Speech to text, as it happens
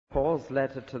Paul's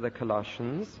letter to the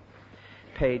Colossians,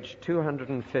 page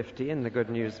 250 in the Good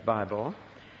News Bible,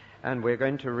 and we're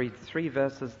going to read 3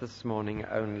 verses this morning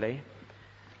only.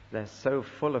 They're so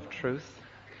full of truth.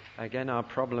 Again, our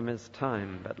problem is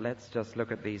time, but let's just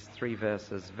look at these 3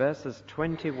 verses. Verses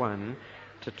 21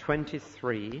 to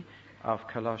 23 of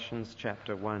Colossians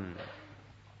chapter 1.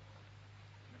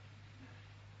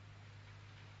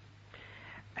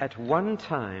 At one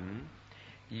time,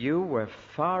 you were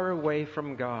far away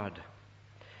from God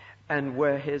and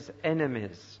were his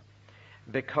enemies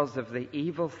because of the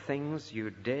evil things you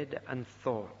did and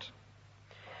thought.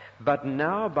 But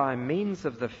now, by means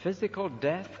of the physical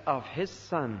death of his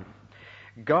Son,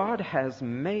 God has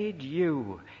made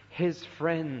you his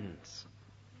friends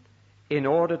in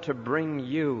order to bring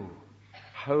you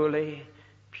holy,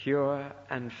 pure,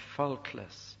 and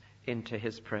faultless into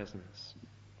his presence.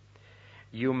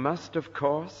 You must, of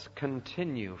course,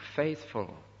 continue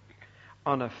faithful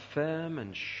on a firm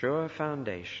and sure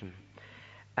foundation,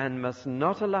 and must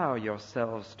not allow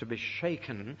yourselves to be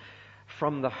shaken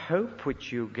from the hope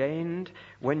which you gained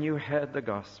when you heard the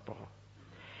gospel.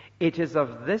 It is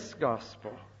of this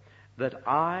gospel that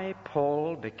I,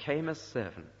 Paul, became a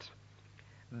servant.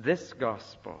 This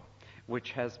gospel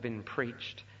which has been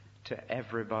preached to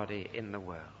everybody in the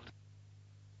world.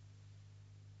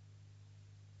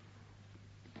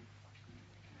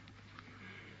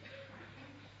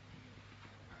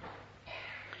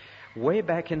 Way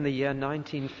back in the year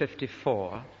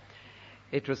 1954,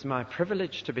 it was my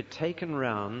privilege to be taken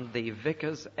round the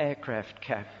Vickers aircraft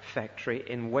factory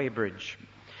in Weybridge.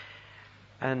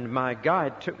 And my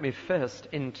guide took me first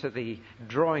into the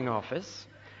drawing office,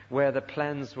 where the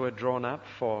plans were drawn up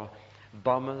for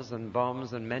bombers and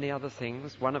bombs and many other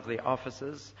things. One of the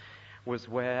offices was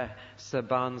where Sir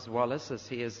Barnes Wallis, as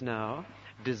he is now,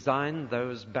 designed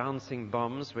those bouncing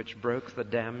bombs which broke the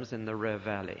dams in the Ruhr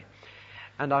Valley.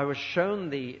 And I was shown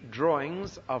the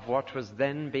drawings of what was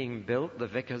then being built, the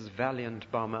Vickers Valiant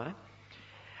bomber.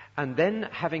 And then,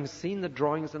 having seen the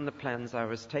drawings and the plans, I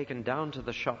was taken down to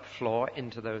the shop floor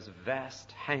into those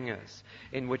vast hangars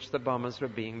in which the bombers were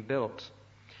being built.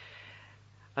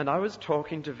 And I was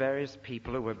talking to various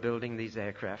people who were building these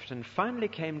aircraft, and finally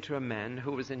came to a man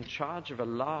who was in charge of a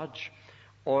large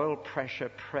oil pressure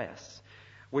press,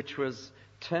 which was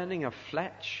turning a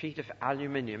flat sheet of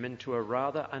aluminium into a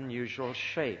rather unusual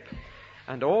shape.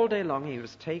 And all day long he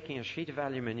was taking a sheet of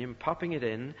aluminium, popping it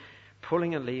in,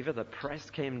 pulling a lever, the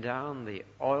press came down, the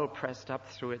oil pressed up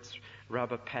through its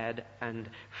rubber pad and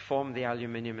formed the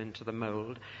aluminium into the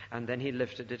mold, and then he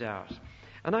lifted it out.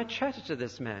 And I chatted to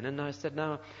this man, and I said,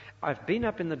 now, I've been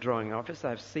up in the drawing office,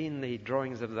 I've seen the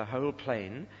drawings of the whole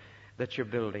plane that you're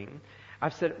building.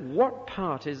 I've said, what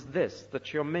part is this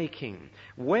that you're making?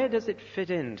 Where does it fit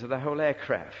into the whole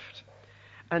aircraft?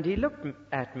 And he looked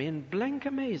at me in blank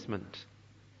amazement,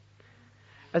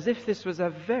 as if this was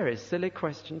a very silly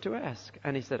question to ask.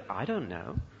 And he said, I don't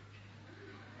know.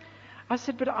 I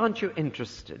said, but aren't you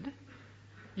interested?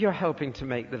 You're helping to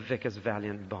make the Vickers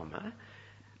Valiant bomber.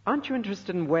 Aren't you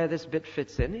interested in where this bit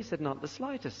fits in? He said, not the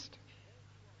slightest.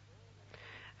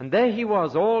 And there he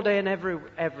was all day and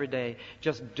every day,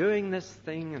 just doing this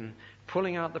thing and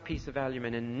pulling out the piece of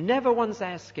aluminium, never once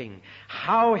asking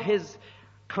how his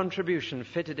contribution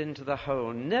fitted into the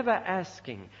whole, never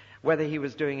asking whether he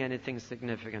was doing anything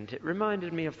significant. It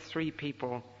reminded me of 3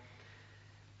 people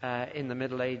in the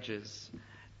Middle Ages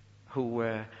who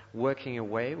were working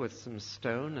away with some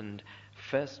stone, and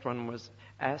first one was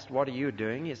asked, what are you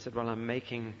doing? He said, well, I'm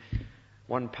making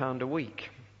 £1 a week.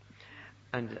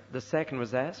 And the second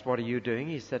was asked, what are you doing?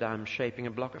 He said, I'm shaping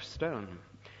a block of stone.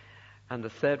 And the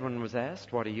third one was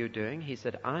asked, what are you doing? He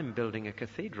said, I'm building a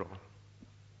cathedral.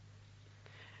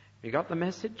 You got the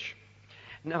message?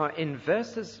 Now, in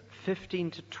verses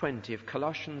 15 to 20 of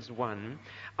Colossians 1,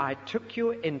 I took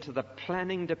you into the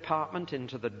planning department,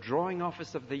 into the drawing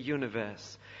office of the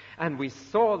universe, and we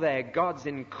saw there God's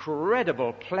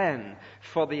incredible plan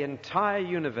for the entire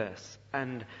universe.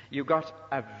 And you got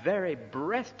a very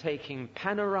breathtaking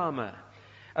panorama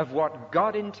of what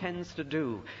God intends to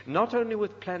do, not only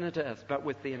with planet Earth, but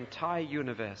with the entire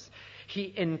universe.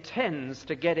 He intends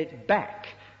to get it back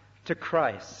to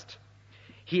Christ.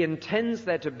 He intends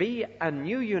there to be a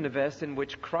new universe in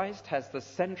which Christ has the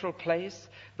central place,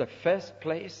 the first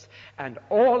place, and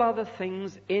all other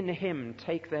things in him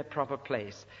take their proper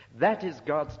place. That is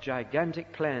God's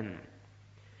gigantic plan.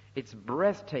 It's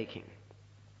breathtaking.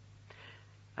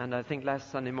 And I think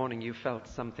last Sunday morning you felt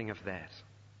something of that.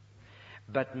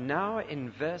 But now in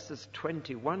verses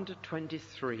 21 to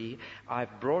 23,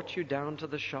 I've brought you down to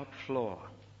the shop floor.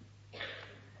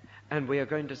 And we are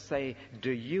going to say,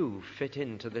 do you fit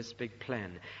into this big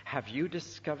plan? Have you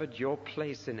discovered your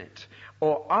place in it?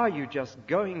 Or are you just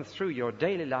going through your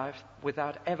daily life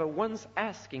without ever once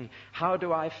asking, how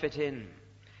do I fit in?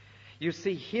 You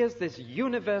see, here's this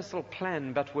universal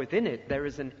plan, but within it there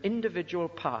is an individual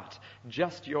part,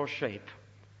 just your shape,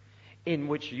 in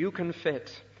which you can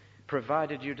fit,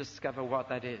 provided you discover what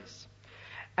that is.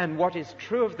 And what is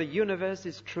true of the universe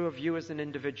is true of you as an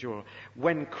individual.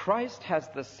 When Christ has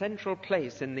the central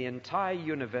place in the entire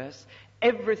universe,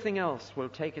 everything else will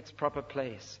take its proper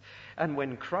place. And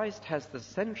when Christ has the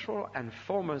central and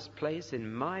foremost place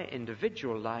in my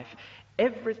individual life,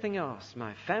 everything else,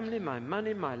 my family, my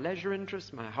money, my leisure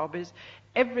interests, my hobbies,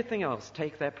 everything else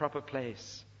take their proper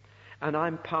place. And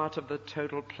I'm part of the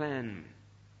total plan.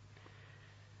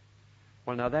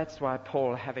 Well, now that's why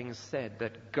Paul, having said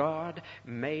that God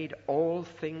made all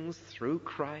things through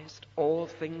Christ, all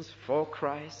things for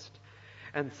Christ,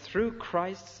 and through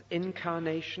Christ's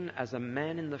incarnation as a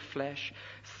man in the flesh,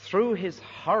 through his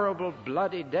horrible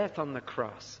bloody death on the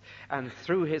cross, and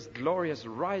through his glorious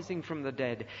rising from the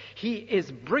dead, he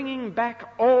is bringing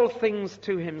back all things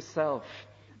to himself.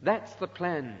 That's the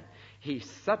plan. He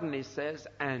suddenly says,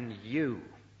 and you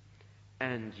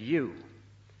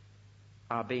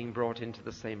are being brought into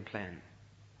the same plan.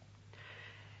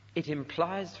 It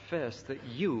implies first that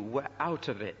you were out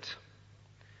of it,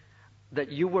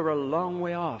 that you were a long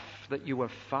way off, that you were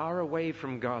far away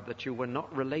from God, that you were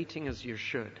not relating as you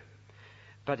should.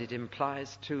 But it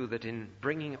implies too that in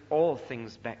bringing all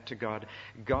things back to God,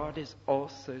 God is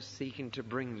also seeking to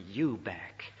bring you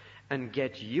back and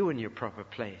get you in your proper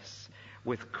place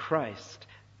with Christ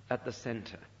at the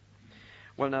center.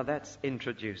 Well, now that's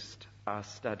introduced our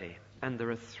study. And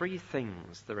there are three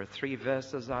things. There are three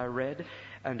verses I read,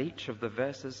 and each of the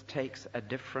verses takes a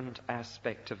different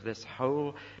aspect of this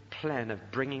whole plan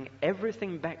of bringing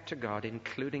everything back to God,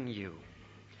 including you.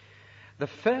 The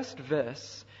first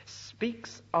verse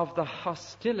speaks of the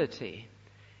hostility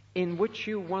in which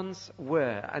you once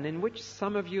were, and in which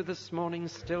some of you this morning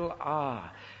still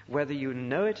are. Whether you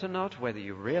know it or not, whether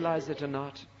you realize it or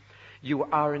not, you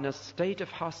are in a state of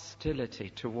hostility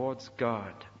towards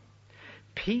God.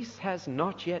 Peace has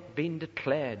not yet been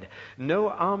declared. No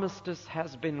armistice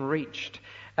has been reached.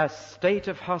 A state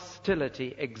of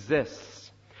hostility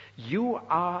exists. You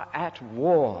are at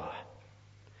war.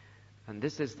 And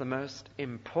this is the most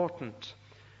important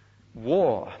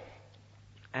war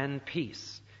and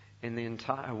peace in the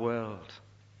entire world.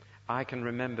 I can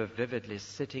remember vividly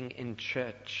sitting in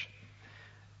church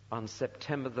on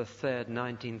September the 3rd,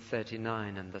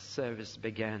 1939, and the service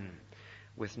began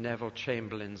with Neville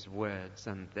Chamberlain's words,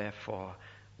 and therefore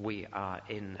we are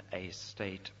in a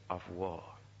state of war.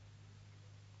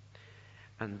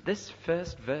 And this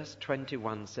first verse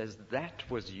 21 says that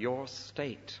was your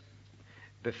state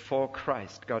before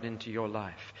Christ got into your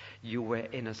life. You were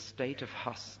in a state of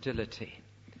hostility.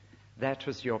 That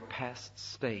was your past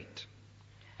state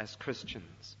as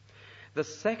Christians. The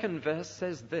second verse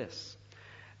says this: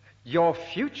 your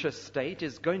future state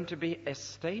is going to be a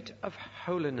state of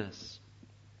holiness.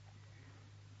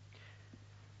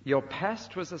 Your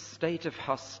past was a state of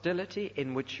hostility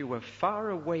in which you were far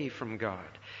away from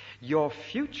God. Your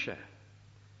future,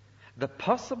 the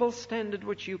possible standard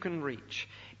which you can reach,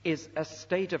 is a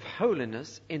state of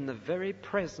holiness in the very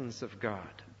presence of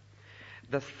God.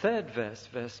 The third verse,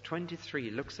 verse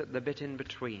 23, looks at the bit in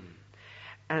between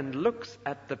and looks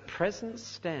at the present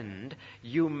stand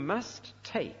you must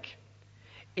take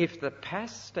if the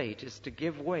past state is to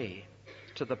give way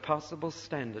to the possible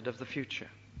standard of the future.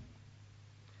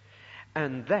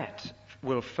 And that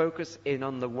will focus in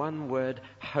on the one word,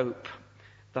 hope,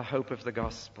 the hope of the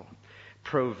gospel,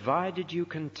 provided you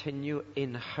continue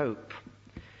in hope.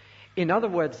 In other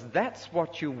words, that's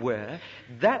what you were,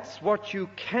 that's what you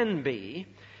can be,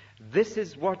 this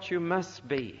is what you must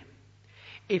be.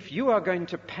 If you are going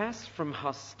to pass from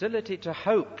hostility to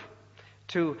hope,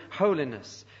 to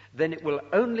holiness, then it will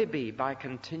only be by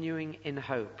continuing in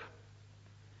hope.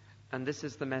 And this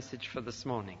is the message for this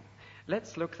morning.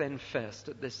 Let's look then first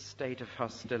at this state of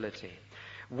hostility.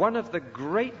 One of the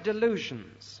great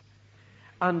delusions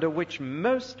under which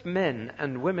most men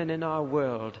and women in our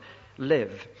world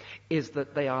live is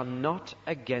that they are not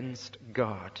against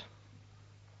God.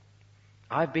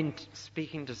 I've been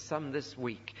speaking to some this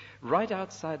week, right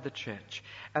outside the church,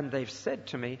 and they've said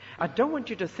to me, I don't want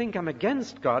you to think I'm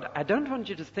against God. I don't want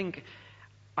you to think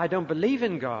I don't believe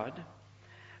in God.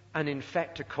 And in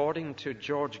fact, according to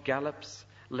George Gallup's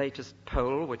latest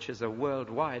poll, which is a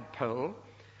worldwide poll,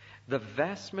 the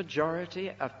vast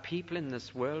majority of people in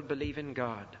this world believe in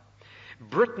God.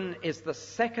 Britain is the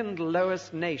second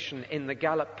lowest nation in the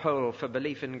Gallup poll for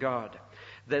belief in God.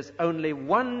 There's only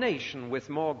one nation with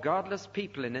more godless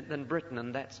people in it than Britain,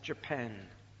 and that's Japan.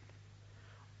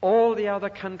 All the other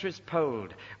countries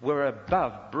polled were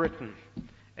above Britain,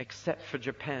 except for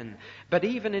Japan. But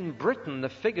even in Britain, the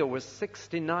figure was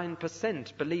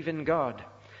 69% believe in God.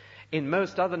 In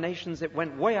most other nations, it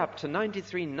went way up to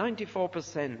 93,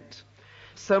 94%.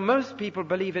 So most people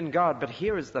believe in God, but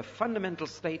here is the fundamental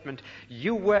statement.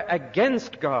 You were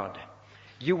against God.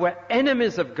 You were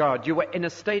enemies of God. You were in a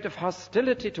state of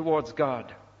hostility towards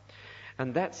God.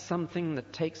 And that's something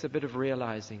that takes a bit of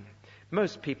realizing.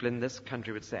 Most people in this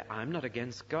country would say, I'm not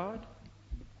against God.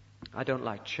 I don't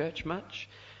like church much,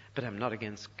 but I'm not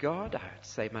against God. I would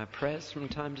say my prayers from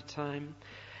time to time.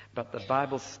 But the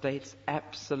Bible states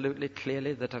absolutely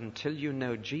clearly that until you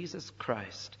know Jesus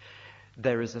Christ,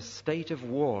 there is a state of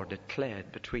war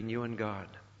declared between you and God.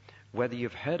 Whether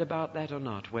you've heard about that or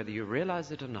not, whether you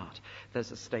realize it or not,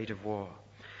 there's a state of war.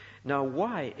 Now,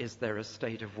 why is there a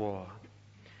state of war?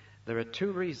 There are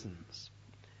two reasons.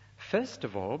 First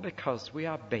of all, because we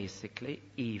are basically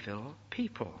evil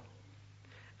people.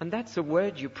 And that's a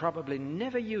word you probably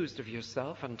never used of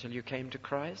yourself until you came to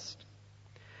Christ.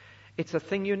 It's a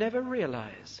thing you never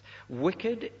realize.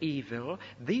 Wicked, evil,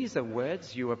 these are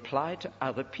words you apply to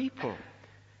other people.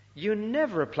 You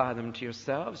never apply them to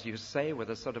yourselves. You say with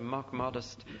a sort of mock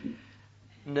modest,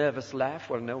 nervous laugh,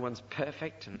 well, no one's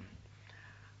perfect, and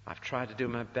I've tried to do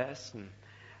my best. And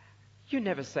you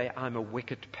never say, I'm a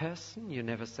wicked person. You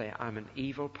never say, I'm an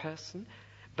evil person.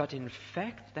 But in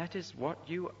fact, that is what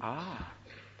you are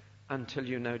until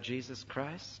you know Jesus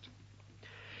Christ.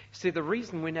 See, the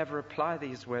reason we never apply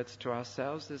these words to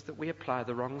ourselves is that we apply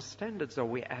the wrong standards, or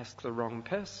we ask the wrong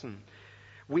person.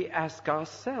 We ask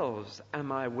ourselves,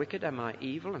 am I wicked, am I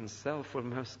evil? And self will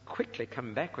most quickly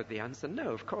come back with the answer,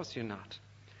 no, of course you're not.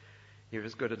 You're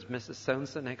as good as Mrs.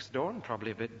 So-and-so next door, and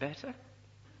probably a bit better.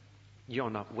 You're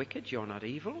not wicked, you're not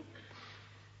evil.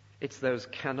 It's those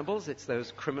cannibals, it's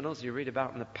those criminals you read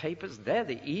about in the papers. They're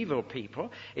the evil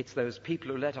people. It's those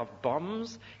people who let off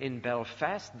bombs in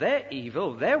Belfast. They're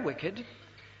evil, they're wicked.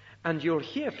 And you'll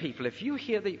hear people, if you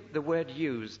hear the word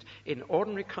used in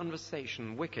ordinary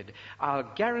conversation, wicked, I'll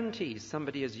guarantee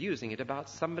somebody is using it about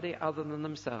somebody other than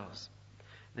themselves.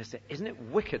 And they say, isn't it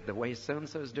wicked the way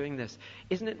so-and-so is doing this?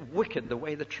 Isn't it wicked the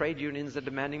way the trade unions are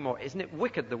demanding more? Isn't it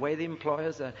wicked the way the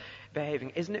employers are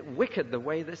behaving? Isn't it wicked the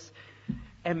way this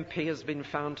MP has been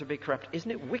found to be corrupt?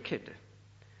 Isn't it wicked?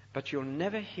 But you'll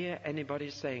never hear anybody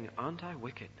saying, aren't I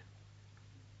wicked?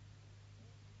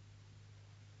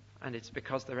 And it's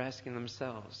because they're asking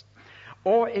themselves.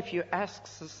 Or if you ask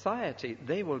society,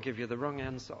 they will give you the wrong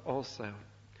answer also.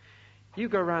 You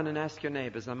go around and ask your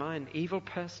neighbors, am I an evil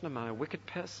person? Am I a wicked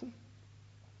person?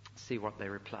 See what they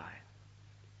reply.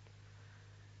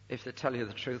 If they tell you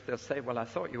the truth, they'll say, well, I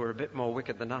thought you were a bit more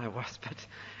wicked than I was,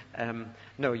 but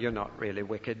no, you're not really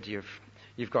wicked.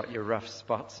 You've got your rough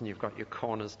spots and you've got your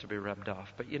corners to be rubbed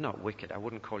off, but you're not wicked. I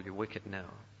wouldn't call you wicked now.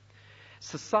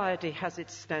 Society has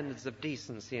its standards of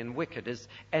decency, and wicked is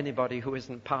anybody who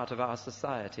isn't part of our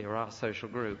society or our social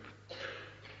group.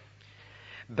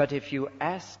 But if you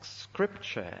ask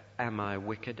Scripture, am I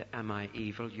wicked, am I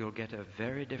evil, you'll get a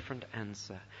very different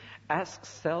answer. Ask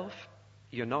self,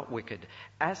 you're not wicked.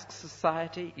 Ask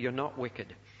society, you're not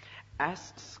wicked.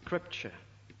 Ask Scripture,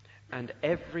 and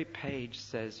every page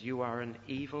says you are an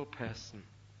evil person.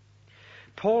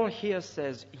 Paul here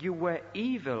says you were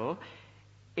evil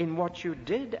in what you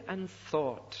did and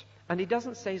thought. And he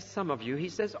doesn't say some of you, he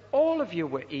says all of you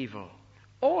were evil.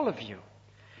 All of you.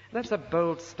 That's a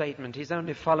bold statement. He's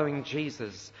only following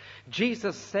Jesus.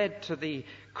 Jesus said to the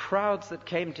crowds that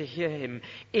came to hear him,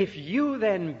 if you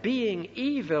then, being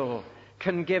evil,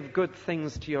 can give good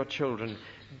things to your children,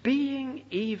 being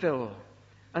evil.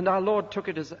 And our Lord took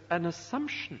it as an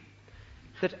assumption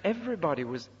that everybody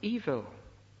was evil.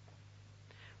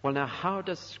 Well, now, how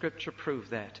does Scripture prove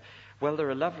that? Well, there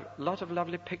are a lot of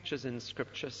lovely pictures in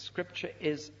Scripture. Scripture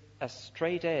is a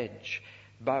straight edge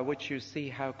by which you see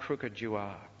how crooked you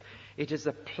are. It is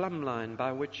a plumb line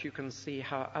by which you can see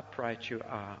how upright you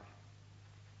are.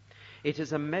 It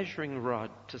is a measuring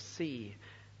rod to see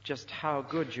just how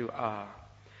good you are.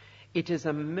 It is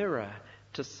a mirror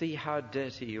to see how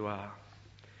dirty you are.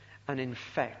 And in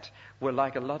fact, we're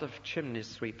like a lot of chimney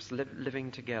sweeps living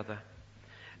together.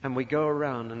 And we go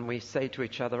around and we say to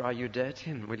each other, are you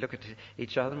dirty? And we look at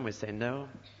each other and we say, no,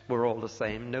 we're all the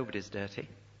same. Nobody's dirty.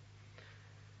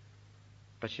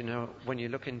 But you know, when you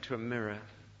look into a mirror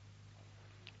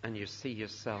and you see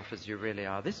yourself as you really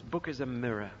are, this book is a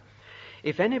mirror.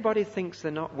 If anybody thinks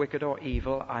they're not wicked or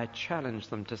evil, I challenge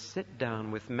them to sit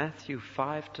down with Matthew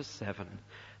 5 to 7,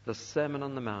 the Sermon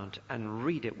on the Mount, and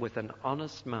read it with an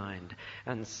honest mind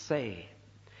and say,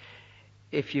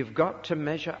 if you've got to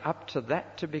measure up to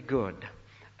that to be good,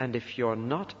 and if you're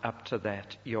not up to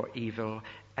that, you're evil.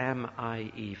 Am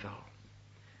I evil?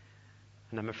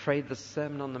 And I'm afraid the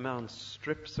Sermon on the Mount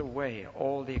strips away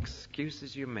all the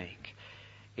excuses you make.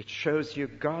 It shows you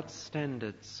God's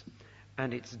standards,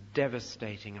 and it's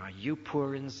devastating. Are you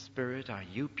poor in spirit? Are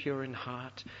you pure in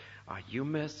heart? Are you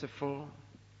merciful?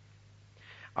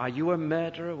 Are you a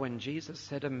murderer when Jesus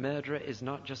said a murderer is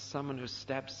not just someone who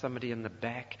stabs somebody in the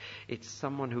back, it's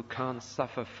someone who can't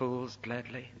suffer fools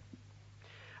gladly?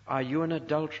 Are you an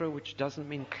adulterer, which doesn't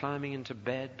mean climbing into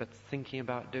bed but thinking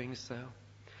about doing so?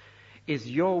 Is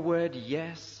your word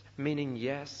yes meaning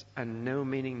yes and no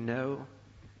meaning no?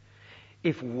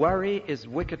 If worry is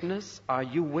wickedness, are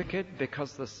you wicked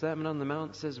because the Sermon on the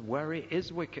Mount says worry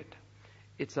is wicked?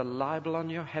 It's a libel on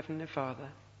your Heavenly Father.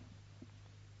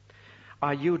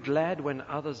 Are you glad when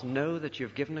others know that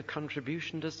you've given a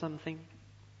contribution to something?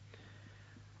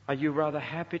 Are you rather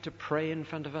happy to pray in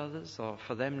front of others or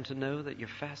for them to know that you're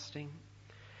fasting?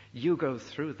 You go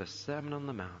through the Sermon on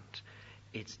the Mount.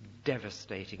 It's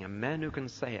devastating. A man who can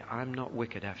say, I'm not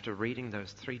wicked after reading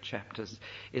those 3 chapters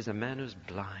is a man who's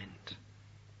blind.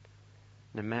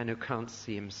 And a man who can't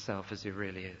see himself as he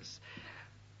really is.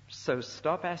 So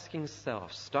stop asking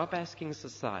self, stop asking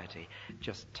society.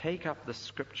 Just take up the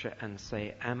Scripture and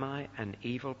say, am I an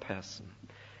evil person?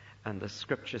 And the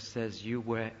Scripture says you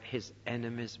were his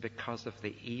enemies because of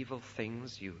the evil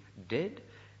things you did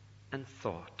and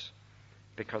thought.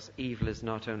 Because evil is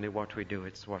not only what we do,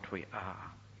 it's what we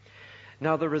are.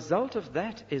 Now the result of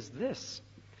that is this,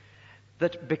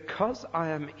 that because I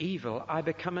am evil, I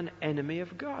become an enemy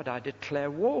of God. I declare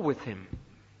war with him.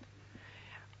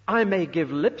 I may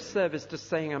give lip service to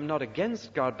saying I'm not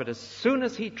against God, but as soon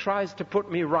as he tries to put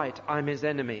me right, I'm his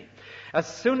enemy. As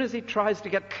soon as he tries to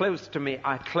get close to me,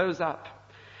 I close up.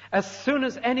 As soon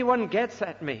as anyone gets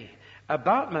at me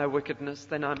about my wickedness,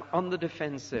 then I'm on the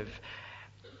defensive.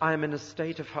 I'm in a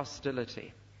state of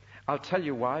hostility. I'll tell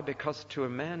you why. Because to a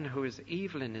man who is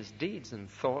evil in his deeds and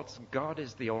thoughts, God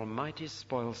is the almighty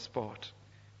spoil sport.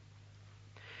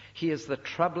 He is the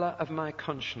troubler of my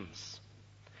conscience.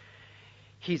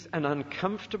 He's an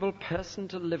uncomfortable person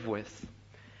to live with.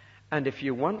 And if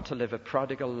you want to live a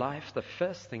prodigal life, the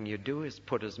first thing you do is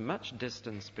put as much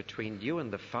distance between you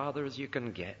and the Father as you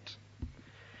can get.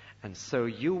 And so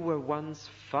you were once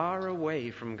far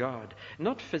away from God,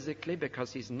 not physically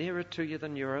because he's nearer to you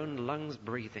than your own lungs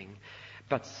breathing,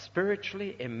 but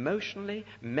spiritually, emotionally,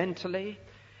 mentally,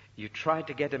 you tried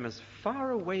to get him as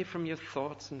far away from your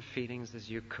thoughts and feelings as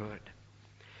you could.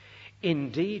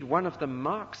 Indeed, one of the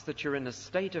marks that you're in a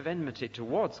state of enmity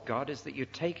towards God is that you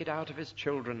take it out of his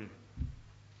children.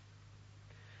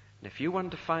 And if you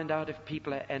want to find out if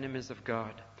people are enemies of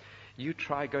God, you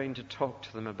try going to talk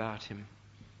to them about him.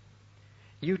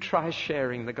 You try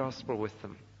sharing the gospel with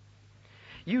them.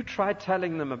 You try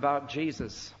telling them about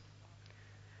Jesus.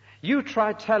 You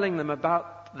try telling them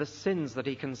about the sins that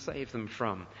he can save them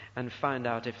from, and find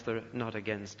out if they're not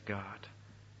against God.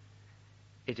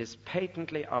 It is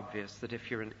patently obvious that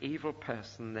if you're an evil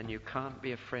person, then you can't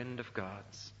be a friend of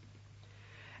God's.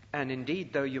 And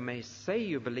indeed, though you may say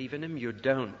you believe in him, you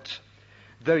don't.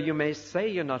 Though you may say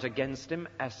you're not against him,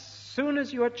 as soon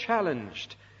as you are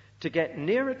challenged to get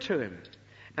nearer to him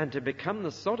and to become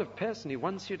the sort of person he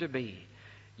wants you to be,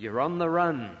 you're on the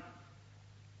run.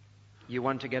 You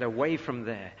want to get away from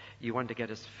there. You want to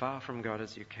get as far from God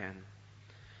as you can.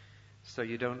 So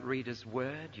you don't read his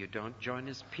word. You don't join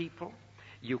his people.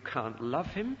 You can't love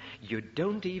him. You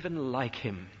don't even like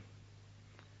him.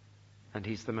 And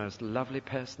he's the most lovely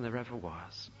person there ever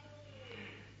was.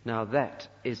 Now that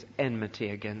is enmity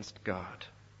against God.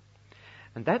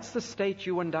 And that's the state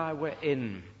you and I were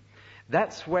in.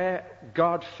 That's where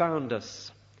God found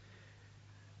us.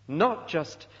 Not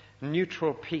just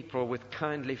neutral people with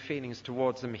kindly feelings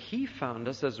towards him. He found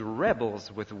us as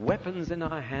rebels with weapons in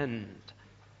our hand.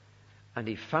 And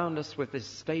he found us with this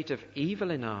state of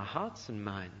evil in our hearts and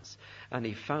minds. And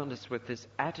he found us with this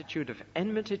attitude of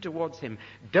enmity towards him.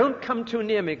 Don't come too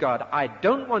near me, God. I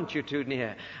don't want you too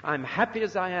near. I'm happy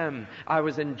as I am. I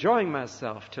was enjoying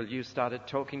myself till you started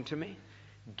talking to me.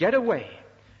 Get away.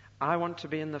 I want to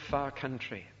be in the far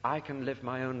country. I can live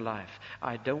my own life.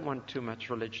 I don't want too much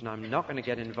religion. I'm not going to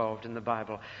get involved in the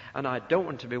Bible. And I don't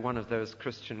want to be one of those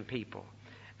Christian people.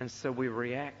 And so we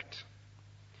react.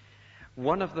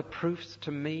 One of the proofs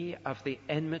to me of the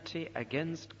enmity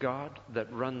against God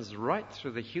that runs right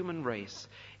through the human race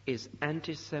is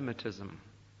anti-Semitism.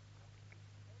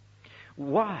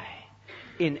 Why?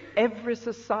 In every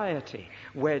society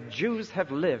where Jews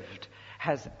have lived,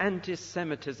 has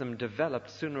anti-Semitism developed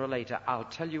sooner or later? I'll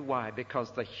tell you why.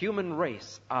 Because the human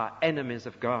race are enemies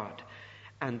of God.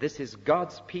 And this is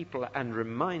God's people, and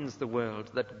reminds the world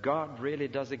that God really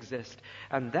does exist.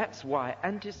 And that's why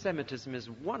anti-Semitism is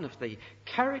one of the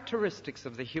characteristics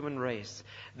of the human race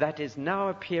that is now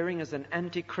appearing as an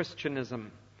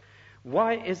anti-Christianism.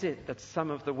 Why is it that some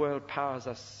of the world powers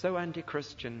are so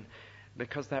anti-Christian?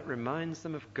 Because that reminds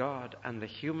them of God, and the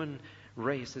human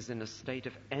race is in a state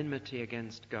of enmity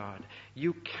against God.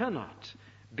 You cannot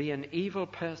be an evil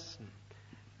person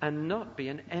and not be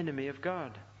an enemy of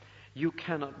God. You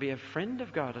cannot be a friend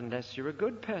of God unless you're a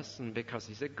good person, because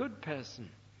He's a good person.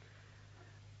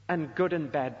 And good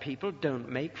and bad people don't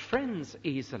make friends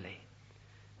easily,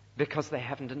 because they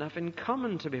haven't enough in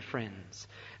common to be friends.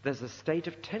 There's a state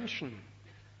of tension.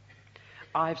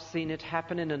 I've seen it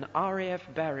happen in an RAF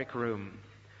barrack room,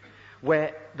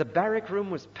 where the barrack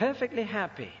room was perfectly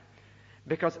happy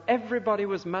because everybody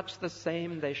was much the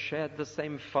same. They shared the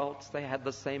same faults. They had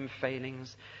the same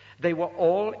failings. They were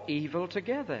all evil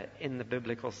together in the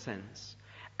biblical sense.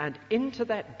 And into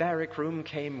that barrack room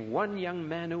came one young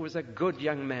man who was a good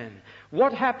young man.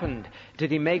 What happened?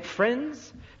 Did he make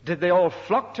friends? Did they all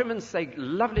flock to him and say,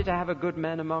 "Lovely to have a good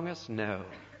man among us"? No.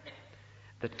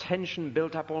 The tension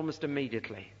built up almost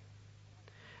immediately.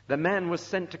 The man was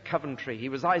sent to Coventry. He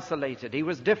was isolated. He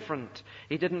was different.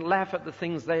 He didn't laugh at the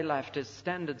things they laughed. His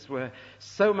standards were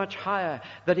so much higher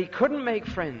that he couldn't make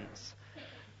friends.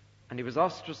 And he was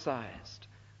ostracized.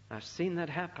 I've seen that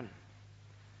happen.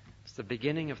 It's the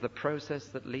beginning of the process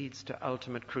that leads to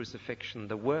ultimate crucifixion.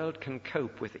 The world can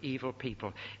cope with evil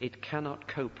people. It cannot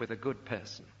cope with a good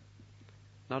person.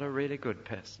 Not a really good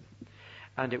person.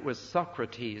 And it was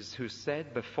Socrates who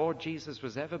said, before Jesus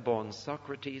was ever born,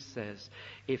 Socrates says,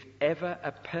 if ever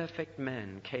a perfect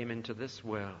man came into this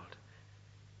world,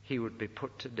 he would be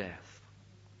put to death.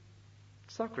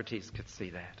 Socrates could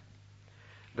see that.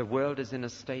 The world is in a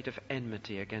state of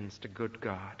enmity against a good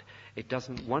God. It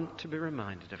doesn't want to be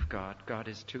reminded of God. God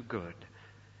is too good.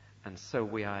 And so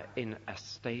we are in a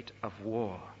state of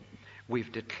war.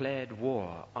 We've declared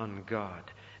war on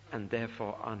God and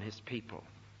therefore on His people.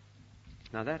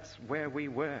 Now that's where we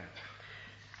were.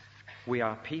 We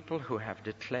are people who have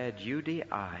declared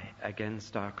UDI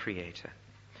against our Creator.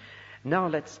 Now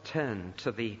let's turn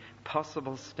to the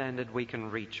possible standard we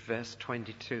can reach, verse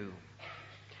 22.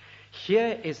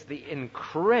 Here is the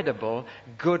incredible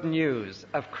good news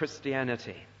of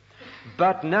Christianity.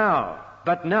 But now,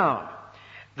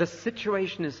 the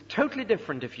situation is totally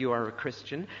different if you are a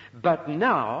Christian. But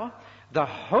now, the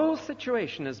whole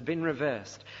situation has been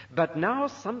reversed. But now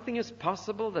something is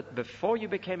possible that before you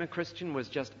became a Christian was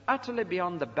just utterly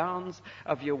beyond the bounds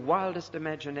of your wildest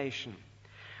imagination.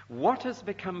 What has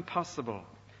become possible?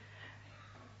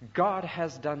 God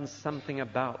has done something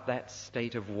about that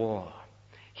state of war.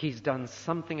 He's done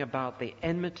something about the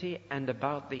enmity and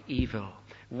about the evil.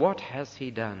 What has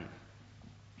He done?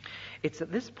 It's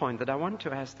at this point that I want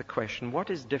to ask the question, what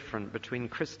is different between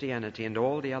Christianity and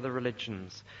all the other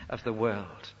religions of the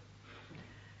world?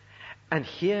 And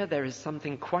here there is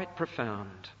something quite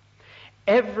profound.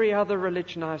 Every other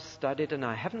religion I've studied, and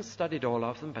I haven't studied all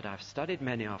of them, but I've studied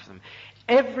many of them,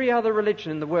 every other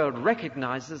religion in the world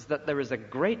recognizes that there is a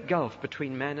great gulf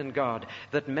between man and God,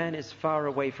 that man is far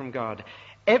away from God.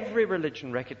 Every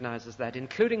religion recognizes that,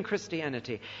 including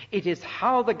Christianity. It is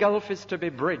how the gulf is to be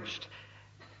bridged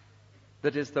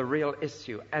that is the real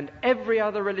issue. And every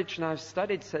other religion I've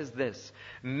studied says this: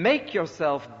 make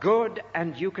yourself good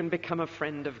and you can become a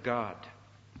friend of God.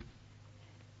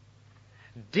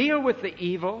 Deal with the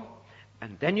evil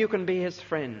and then you can be His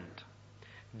friend.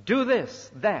 Do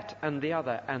this, that, and the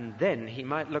other, and then He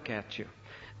might look at you.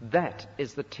 That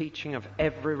is the teaching of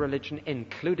every religion,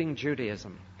 including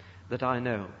Judaism, that I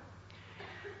know.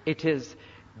 It is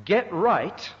get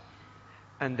right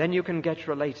and then you can get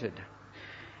related.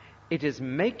 It is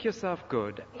make yourself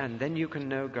good and then you can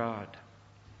know God.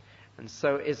 And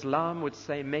so Islam would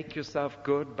say make yourself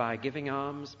good by giving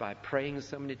alms, by praying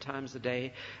so many times a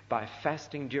day, by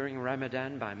fasting during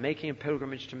Ramadan, by making a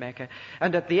pilgrimage to Mecca.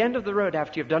 And at the end of the road,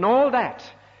 after you've done all that,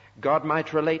 God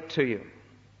might relate to you.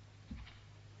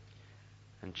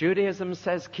 And Judaism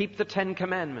says keep the 10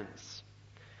 Commandments.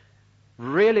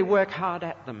 Really work hard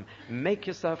at them. Make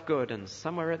yourself good, and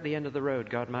somewhere at the end of the road,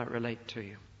 God might relate to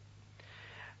you.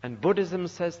 And Buddhism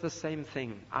says the same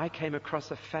thing. I came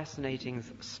across a fascinating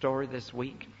story this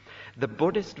week. The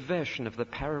Buddhist version of the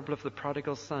parable of the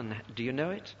prodigal son. Do you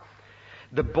know it?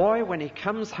 The boy, when he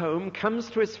comes home, comes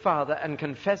to his father and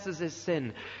confesses his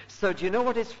sin. So do you know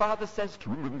what his father says to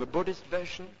him in the Buddhist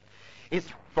version? His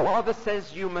father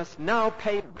says, you must now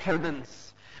pay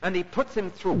penance. And he puts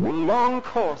him through a long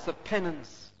course of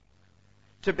penance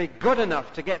to be good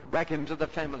enough to get back into the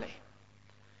family.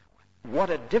 What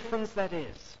a difference that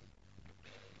is.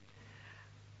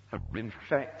 In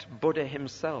fact, Buddha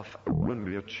himself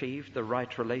only achieved the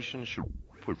right relationship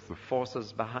with the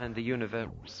forces behind the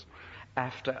universe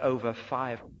after over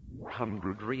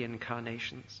 500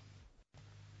 reincarnations.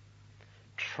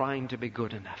 Trying to be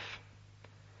good enough.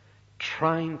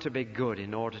 Trying to be good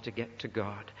in order to get to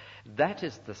God. That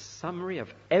is the summary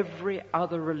of every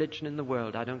other religion in the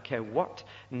world. I don't care what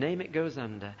name it goes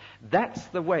under. That's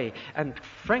the way. And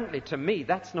frankly, to me,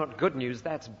 that's not good news.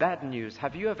 That's bad news.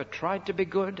 Have you ever tried to be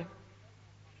good?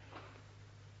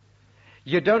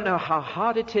 You don't know how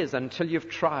hard it is until you've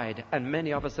tried. And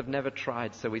many of us have never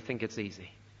tried, so we think it's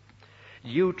easy.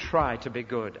 You try to be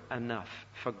good enough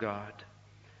for God.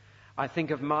 I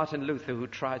think of Martin Luther, who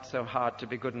tried so hard to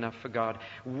be good enough for God,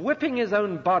 whipping his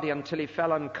own body until he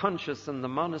fell unconscious on the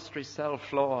monastery cell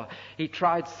floor. He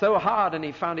tried so hard and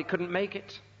he found he couldn't make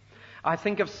it. I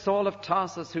think of Saul of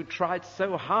Tarsus, who tried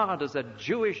so hard as a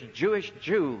Jewish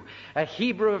Jew, a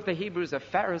Hebrew of the Hebrews, a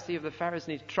Pharisee of the Pharisees,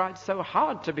 and he tried so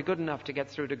hard to be good enough to get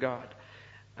through to God,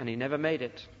 and he never made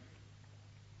it.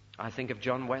 I think of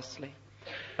John Wesley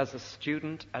as a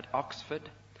student at Oxford,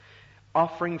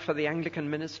 offering for the Anglican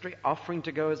ministry, offering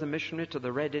to go as a missionary to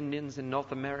the Red Indians in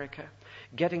North America,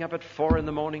 getting up at 4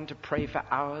 a.m. to pray for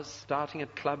hours, starting a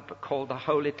club called the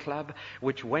Holy Club,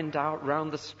 which went out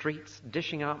round the streets,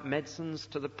 dishing out medicines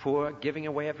to the poor, giving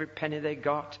away every penny they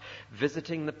got,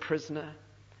 visiting the prisoner,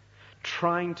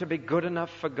 trying to be good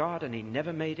enough for God, and he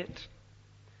never made it.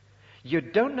 You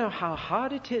don't know how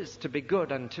hard it is to be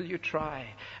good until you try,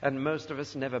 and most of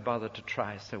us never bother to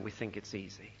try, so we think it's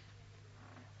easy.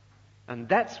 And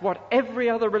that's what every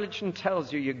other religion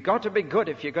tells you. You've got to be good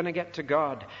if you're going to get to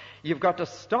God. You've got to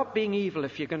stop being evil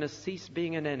if you're going to cease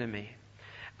being an enemy.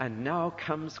 And now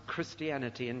comes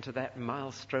Christianity into that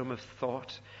maelstrom of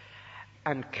thought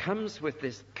and comes with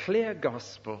this clear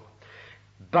gospel.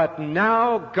 But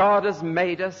now God has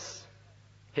made us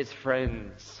his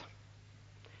friends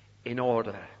in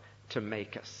order to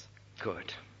make us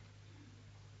good.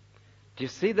 Do you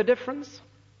see the difference?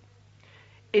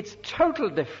 It's total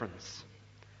difference.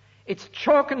 It's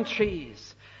chalk and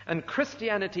cheese. And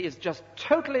Christianity is just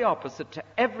totally opposite to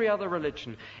every other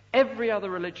religion. Every other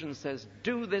religion says,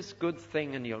 do this good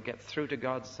thing and you'll get through to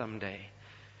God someday.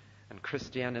 And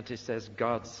Christianity says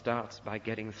God starts by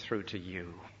getting through to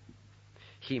you.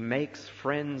 He makes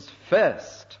friends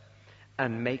first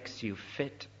and makes you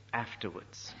fit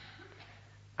afterwards.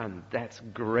 And that's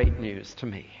great news to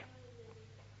me.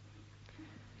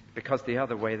 Because the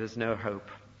other way, there's no hope.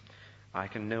 I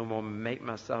can no more make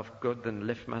myself good than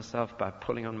lift myself by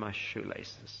pulling on my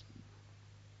shoelaces.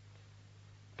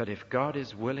 But if God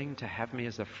is willing to have me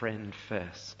as a friend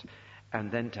first, and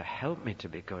then to help me to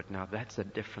be good, now that's a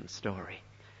different story.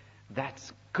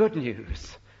 That's good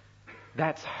news.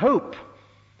 That's hope.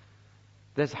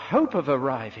 There's hope of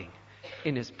arriving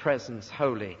in his presence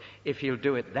holy if he'll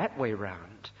do it that way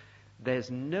round. There's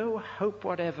no hope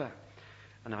whatever.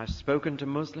 And I've spoken to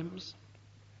Muslims,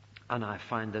 and I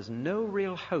find there's no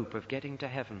real hope of getting to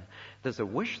heaven. There's a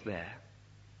wish there.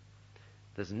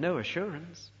 There's no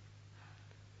assurance.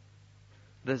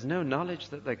 There's no knowledge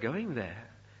that they're going there.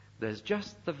 There's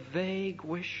just the vague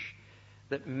wish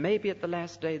that maybe at the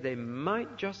last day they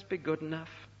might just be good enough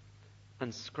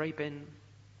and scrape in.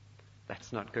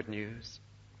 That's not good news.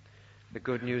 The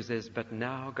good news is, but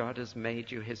now God has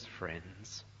made you his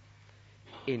friends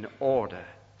in order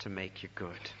to make you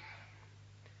good.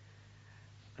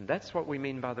 And that's what we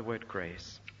mean by the word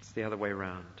grace. It's the other way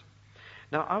around.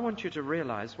 Now, I want you to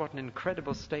realize what an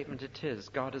incredible statement it is.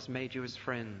 God has made you his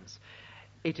friends.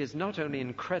 It is not only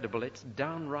incredible, it's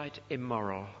downright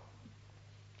immoral.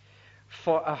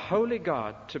 For a holy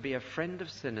God to be a friend of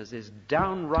sinners is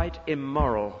downright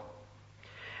immoral.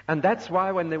 And that's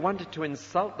why when they wanted to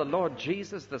insult the Lord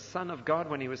Jesus, the Son of God,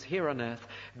 when he was here on earth,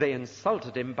 they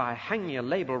insulted him by hanging a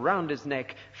label round his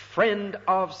neck, friend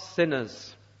of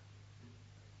sinners.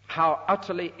 How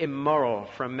utterly immoral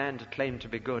for a man to claim to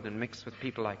be good and mix with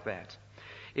people like that.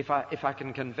 If I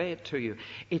can convey it to you,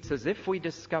 it's as if we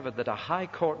discovered that a high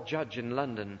court judge in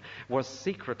London was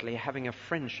secretly having a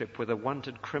friendship with a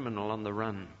wanted criminal on the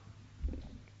run.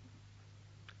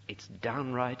 It's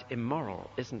downright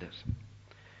immoral, isn't it?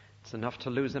 It's enough to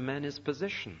lose a man his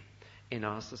position in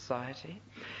our society.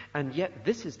 And yet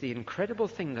this is the incredible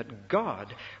thing that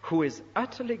God, who is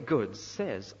utterly good,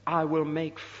 says, I will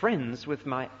make friends with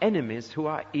my enemies who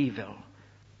are evil.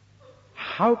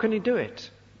 How can he do it?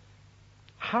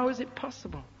 How is it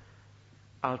possible?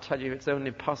 I'll tell you it's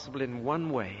only possible in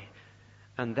one way,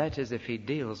 and that is if he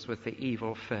deals with the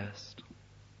evil first.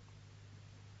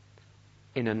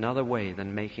 In another way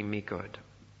than making me good.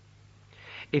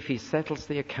 If he settles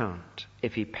the account,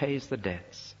 if he pays the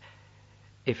debts,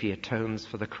 if he atones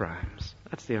for the crimes.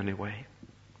 That's the only way.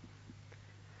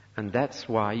 And that's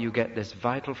why you get this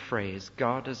vital phrase,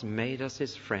 God has made us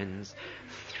his friends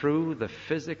through the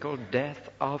physical death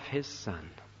of his Son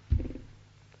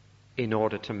in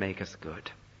order to make us good.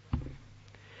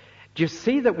 Do you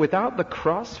see that without the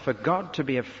cross, for God to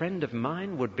be a friend of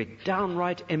mine would be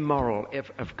downright immoral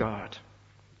of God?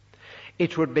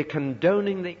 It would be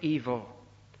condoning the evil.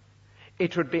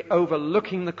 It would be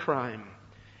overlooking the crime.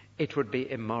 It would be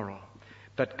immoral.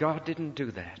 But God didn't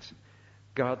do that.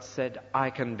 God said, I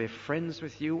can be friends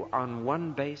with you on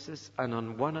one basis and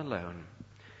on one alone,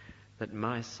 that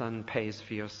my Son pays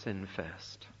for your sin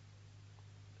first.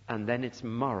 And then it's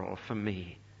moral for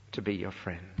me to be your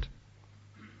friend.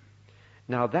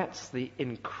 Now that's the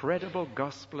incredible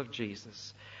gospel of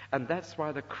Jesus. And that's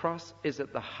why the cross is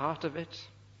at the heart of it.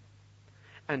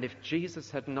 And if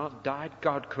Jesus had not died,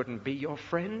 God couldn't be your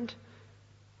friend.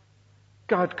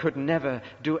 God could never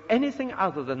do anything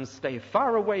other than stay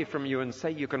far away from you and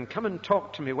say, you can come and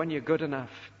talk to me when you're good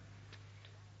enough.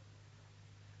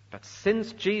 But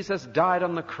since Jesus died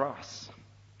on the cross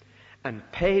and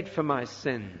paid for my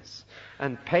sins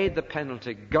and paid the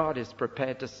penalty, God is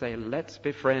prepared to say, let's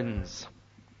be friends.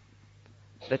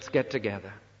 Let's get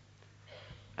together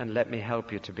and let me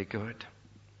help you to be good.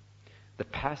 The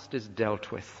past is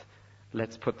dealt with.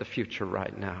 Let's put the future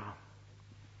right now.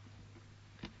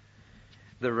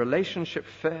 The relationship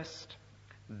first,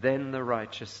 then the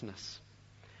righteousness.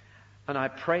 And I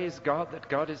praise God that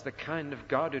God is the kind of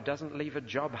God who doesn't leave a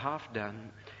job half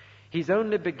done. He's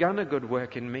only begun a good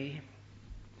work in me.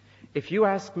 If you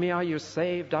ask me, are you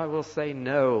saved? I will say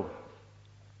no.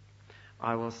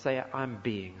 I will say I'm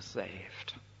being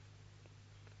saved.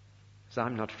 Because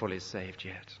I'm not fully saved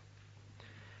yet.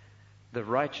 The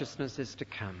righteousness is to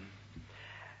come.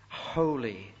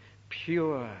 Holy,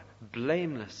 pure,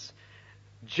 blameless.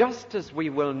 Just as we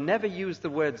will never use the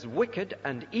words wicked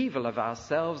and evil of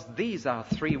ourselves, these are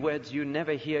three words you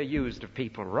never hear used of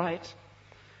people, right?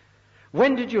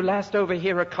 When did you last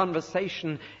overhear a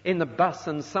conversation in the bus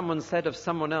and someone said of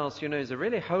someone else, you know, he's a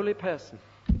really holy person?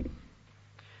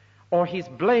 Or he's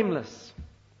blameless?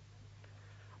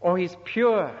 Or he's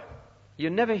pure? You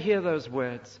never hear those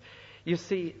words. You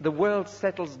see, the world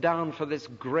settles down for this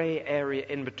gray area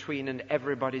in between, and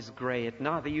everybody's gray. It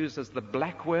neither uses the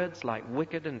black words like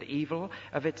wicked and evil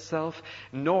of itself,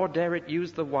 nor dare it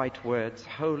use the white words,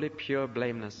 holy, pure,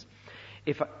 blameless.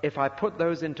 If I put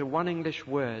those into one English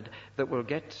word that will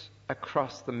get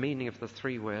across the meaning of the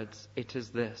three words, it is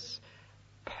this: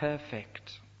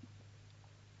 perfect.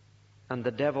 And the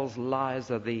devil's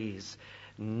lies are these: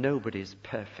 nobody's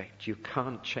perfect. You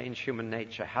can't change human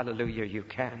nature. Hallelujah, you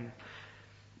can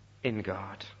in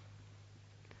God.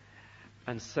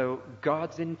 And so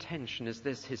God's intention is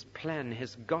this, his plan,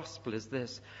 his gospel is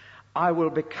this: I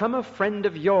will become a friend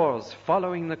of yours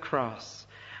following the cross,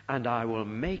 and I will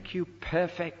make you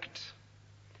perfect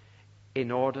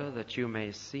in order that you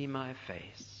may see my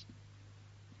face.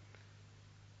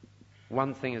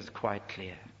 One thing is quite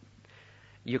clear.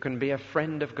 You can be a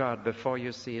friend of God before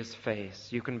you see his face.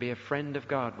 You can be a friend of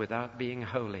God without being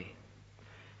holy.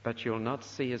 But you'll not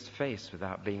see his face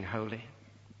without being holy.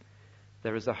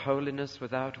 There is a holiness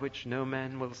without which no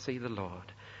man will see the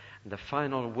Lord. And the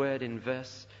final word in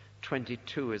verse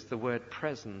 22 is the word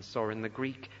presence, or in the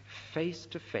Greek, face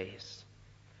to face.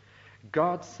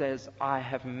 God says, I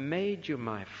have made you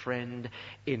my friend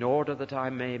in order that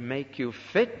I may make you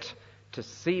fit to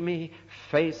see me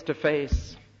face to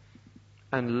face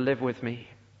and live with me.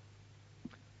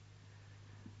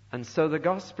 And so the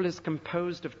gospel is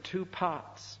composed of two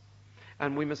parts,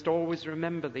 and we must always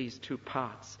remember these two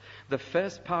parts. The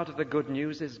first part of the good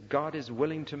news is God is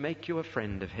willing to make you a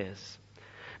friend of his.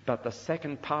 But the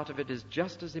second part of it is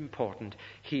just as important.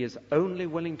 He is only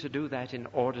willing to do that in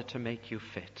order to make you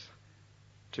fit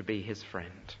to be his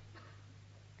friend.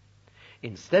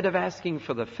 Instead of asking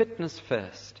for the fitness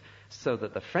first, so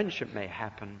that the friendship may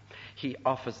happen, he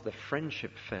offers the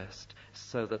friendship first,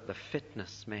 so that the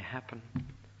fitness may happen.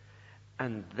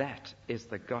 And that is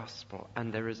the gospel,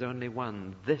 and there is only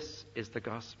one. This is the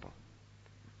gospel.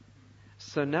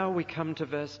 So now we come to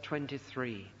verse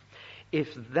 23.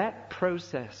 If that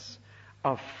process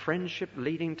of friendship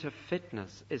leading to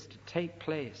fitness is to take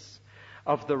place,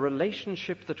 of the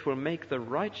relationship that will make the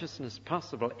righteousness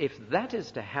possible, if that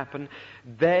is to happen,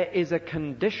 there is a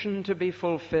condition to be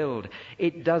fulfilled.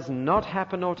 It does not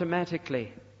happen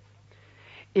automatically.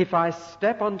 If I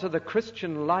step onto the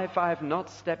Christian life, I have not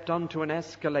stepped onto an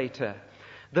escalator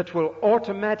that will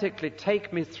automatically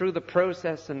take me through the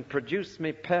process and produce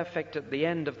me perfect at the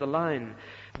end of the line.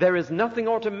 There is nothing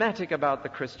automatic about the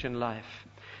Christian life.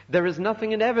 There is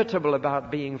nothing inevitable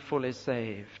about being fully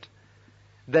saved.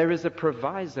 There is a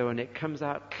proviso, and it comes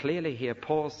out clearly here.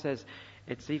 Paul says,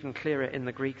 it's even clearer in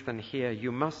the Greek than here.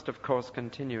 You must, of course,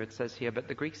 continue, it says here. But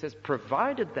the Greek says,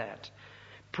 provided that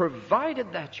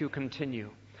you continue,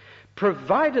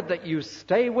 provided that you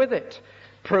stay with it,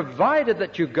 provided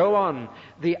that you go on.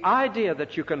 The idea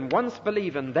that you can once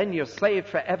believe and then you're saved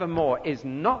forevermore is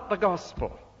not the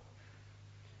gospel.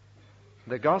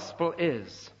 The gospel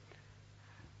is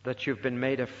that you've been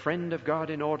made a friend of God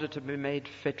in order to be made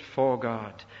fit for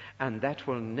God. And that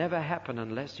will never happen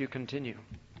unless you continue.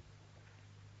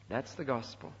 That's the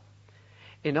gospel.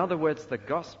 In other words, the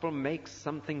gospel makes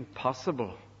something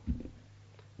possible,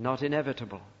 not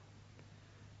inevitable.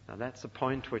 Now that's a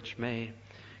point which may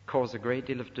cause a great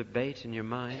deal of debate in your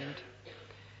mind.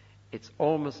 It's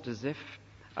almost as if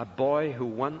a boy who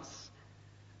wants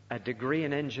a degree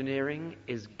in engineering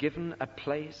is given a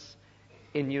place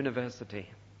in university.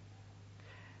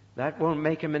 That won't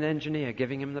make him an engineer,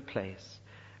 giving him the place,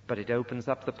 but it opens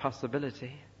up the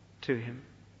possibility to him.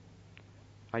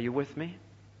 Are you with me?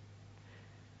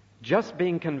 Just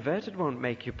being converted won't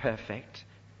make you perfect,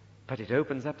 but it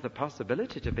opens up the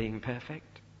possibility to being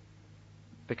perfect,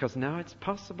 because now it's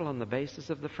possible on the basis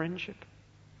of the friendship.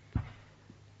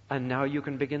 And now you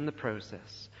can begin the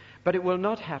process. But it will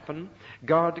not happen.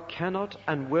 God cannot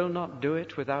and will not do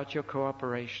it without your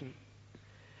cooperation.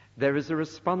 There is a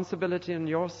responsibility on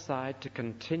your side to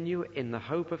continue in the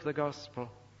hope of the gospel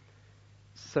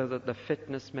so that the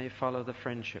fitness may follow the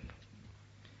friendship.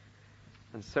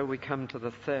 And so we come to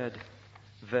the third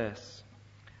verse.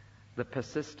 The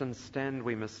persistent stand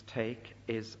we must take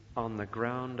is on the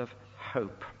ground of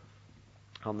hope.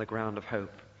 On the ground of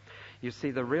hope. You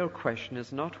see, the real question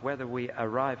is not whether we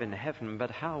arrive in heaven,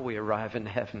 but how we arrive in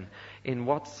heaven, in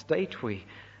what state we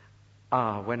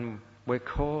are when we're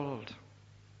called,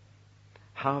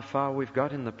 how far we've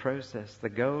got in the process. The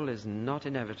goal is not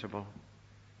inevitable.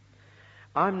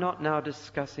 I'm not now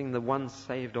discussing the once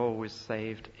saved, always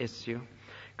saved issue,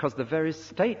 because the very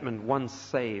statement, once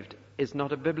saved, is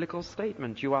not a biblical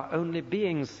statement. You are only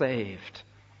being saved.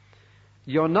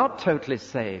 You're not totally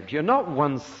saved. You're not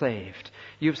once saved.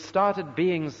 You've started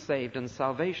being saved, and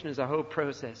salvation is a whole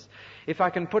process. If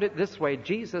I can put it this way,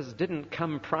 Jesus didn't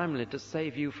come primarily to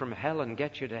save you from hell and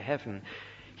get you to heaven.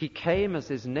 He came, as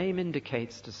his name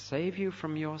indicates, to save you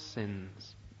from your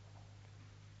sins.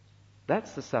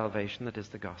 That's the salvation that is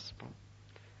the gospel.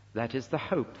 That is the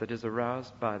hope that is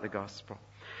aroused by the gospel.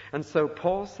 And so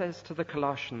Paul says to the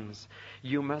Colossians,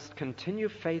 you must continue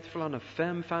faithful on a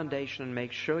firm foundation and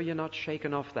make sure you're not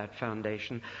shaken off that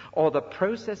foundation, or the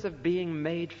process of being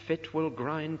made fit will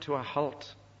grind to a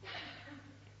halt.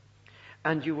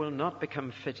 And you will not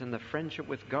become fit, and the friendship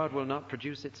with God will not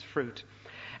produce its fruit.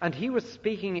 And he was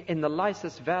speaking in the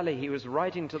Lysis Valley. He was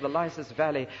writing to the Lysis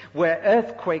Valley, where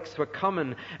earthquakes were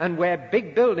common and where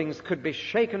big buildings could be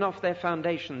shaken off their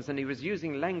foundations. And he was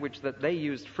using language that they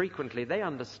used frequently. They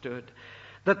understood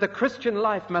that the Christian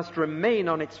life must remain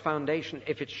on its foundation.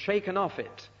 If it's shaken off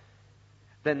it,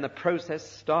 then the process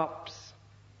stops.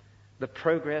 The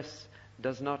progress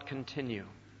does not continue.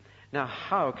 Now,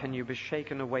 how can you be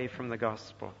shaken away from the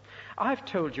gospel? I've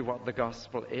told you what the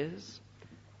gospel is.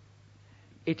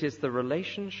 It is the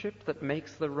relationship that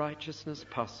makes the righteousness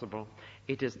possible.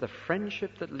 It is the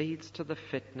friendship that leads to the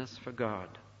fitness for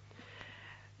God.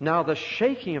 Now, the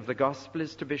shaking of the gospel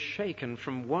is to be shaken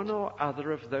from one or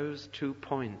other of those 2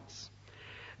 points.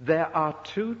 There are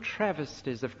 2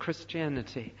 travesties of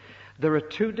Christianity. There are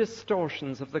 2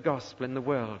 distortions of the gospel in the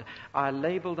world. I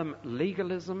label them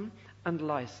legalism and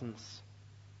license.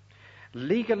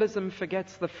 Legalism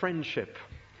forgets the friendship.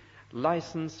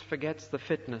 License forgets the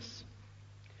fitness.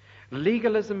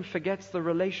 Legalism forgets the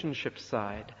relationship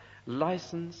side.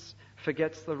 License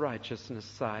forgets the righteousness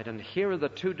side. And here are the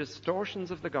 2 distortions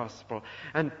of the gospel.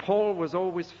 And Paul was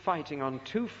always fighting on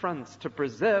 2 fronts to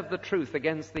preserve the truth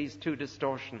against these 2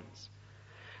 distortions.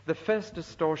 The first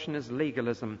distortion is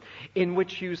legalism, in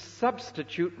which you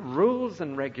substitute rules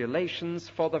and regulations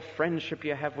for the friendship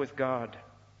you have with God.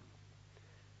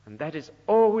 And that is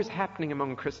always happening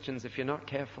among Christians if you're not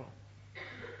careful.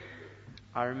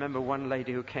 I remember one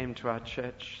lady who came to our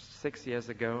church 6 years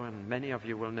ago, and many of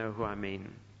you will know who I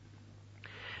mean.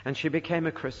 And she became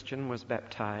a Christian, was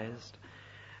baptized.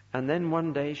 And then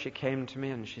one day she came to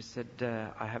me and she said,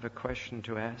 I have a question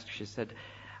to ask. She said,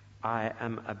 I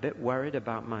am a bit worried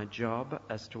about my job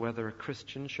as to whether a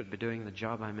Christian should be doing the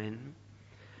job I'm in.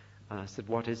 And I said,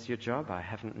 what is your job? I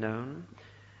haven't known.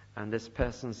 And this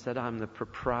person said, I'm the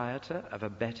proprietor of a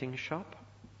betting shop.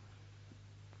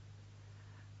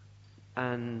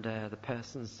 And the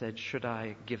person said, should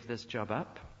I give this job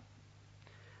up?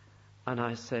 And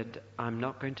I said, I'm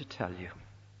not going to tell you.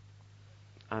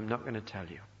 I'm not going to tell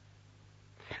you.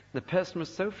 The person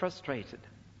was so frustrated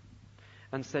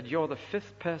and said, you're the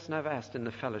fifth person I've asked in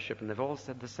the fellowship, and they've all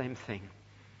said the same thing.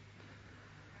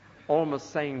 Almost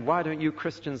saying, why don't you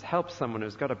Christians help someone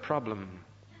who's got a problem?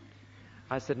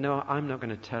 I said, no, I'm not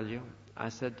going to tell you. I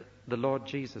said, the Lord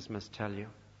Jesus must tell you.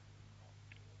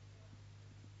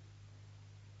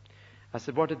 I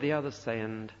said, what did the others say?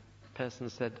 And the person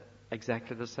said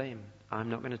exactly the same. I'm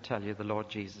not going to tell you. The Lord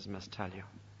Jesus must tell you.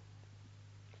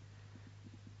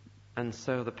 And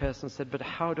so the person said, but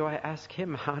how do I ask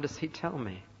him? How does he tell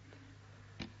me?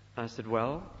 I said,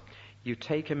 well, you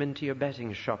take him into your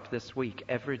betting shop this week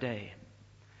every day.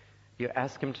 You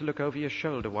ask him to look over your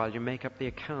shoulder while you make up the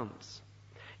accounts.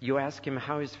 You ask him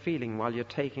how he's feeling while you're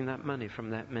taking that money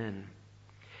from that man.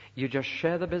 You just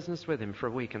share the business with him for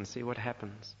a week and see what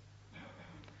happens.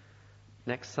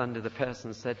 Next Sunday, the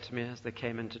person said to me as they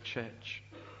came into church,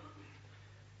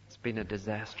 it's been a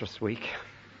disastrous week.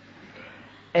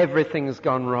 Everything's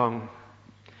gone wrong.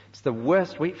 It's the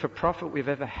worst week for profit we've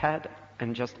ever had,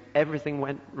 and just everything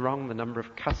went wrong. The number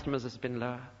of customers has been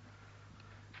lower.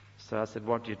 So I said,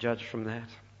 what do you judge from that?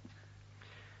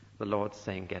 The Lord's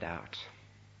saying, get out.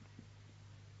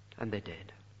 And they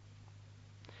did.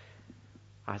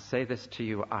 I say this to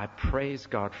you, I praise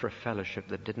God for a fellowship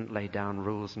that didn't lay down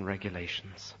rules and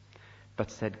regulations,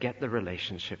 but said, get the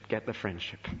relationship, get the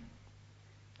friendship.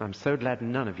 I'm so glad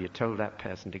none of you told that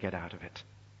person to get out of it,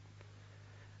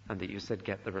 and that you said,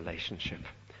 get the relationship.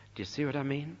 Do you see what I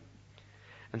mean?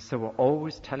 And so we're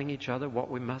always telling each other what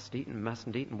we must eat and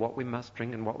mustn't eat, and what we must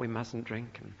drink and what we mustn't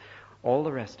drink, and all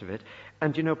the rest of it.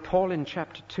 And you know, Paul in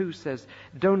chapter 2 says,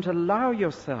 don't allow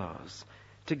yourselves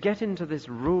to get into this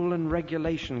rule and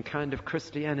regulation kind of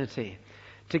Christianity,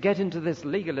 to get into this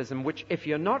legalism, which, if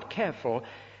you're not careful,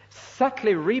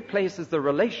 subtly replaces the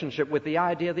relationship with the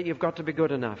idea that you've got to be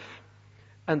good enough,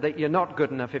 and that you're not good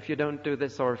enough if you don't do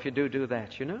this or if you do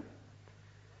that, you know?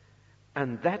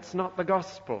 And that's not the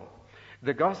gospel.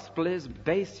 The gospel is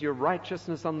base your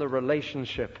righteousness on the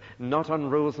relationship, not on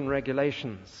rules and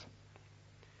regulations.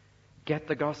 Get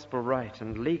the gospel right.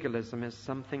 And legalism is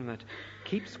something that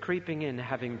keeps creeping in.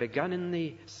 Having begun in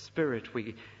the spirit,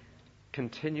 we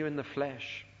continue in the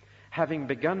flesh. Having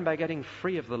begun by getting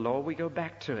free of the law, we go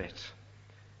back to it.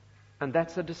 And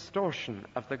that's a distortion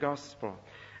of the gospel.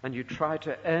 And you try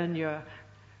to earn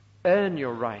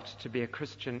your right to be a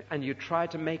Christian, and you try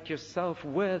to make yourself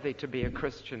worthy to be a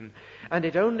Christian. And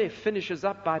it only finishes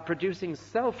up by producing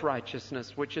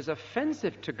self-righteousness, which is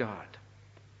offensive to God.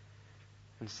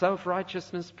 And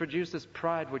self-righteousness produces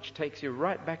pride, which takes you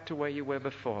right back to where you were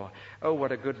before. Oh,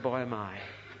 what a good boy am I.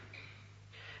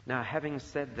 Now, having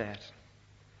said that,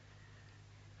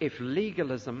 if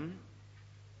legalism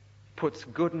puts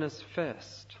goodness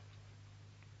first,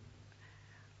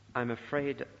 I'm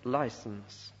afraid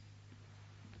license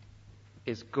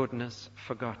is goodness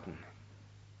forgotten.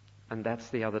 And that's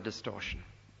the other distortion.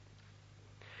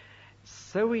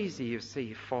 So easy, you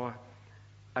see, for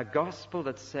a gospel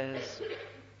that says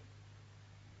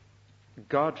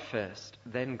God first,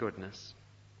 then goodness,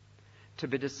 to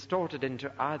be distorted into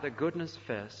either goodness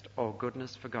first or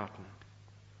goodness forgotten.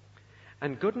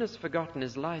 And goodness forgotten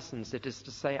is license. It is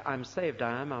to say, I'm saved,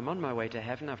 I'm on my way to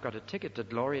heaven, I've got a ticket to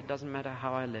glory, it doesn't matter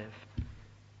how I live.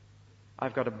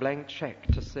 I've got a blank check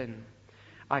to sin.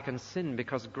 I can sin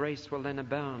because grace will then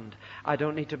abound. I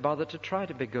don't need to bother to try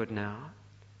to be good now.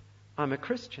 I'm a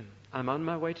Christian. I'm on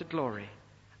my way to glory.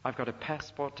 I've got a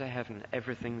passport to heaven.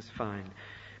 Everything's fine.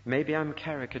 Maybe I'm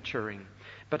caricaturing.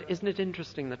 But isn't it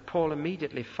interesting that Paul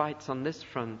immediately fights on this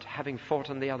front, having fought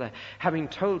on the other, having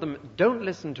told them, don't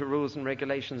listen to rules and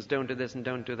regulations, don't do this and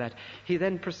don't do that. He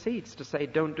then proceeds to say,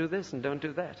 don't do this and don't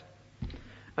do that.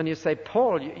 And you say,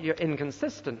 Paul, you're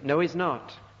inconsistent. No, he's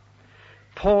not.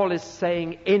 Paul is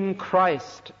saying, in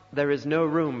Christ, there is no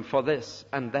room for this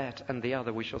and that and the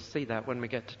other. We shall see that when we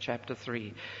get to chapter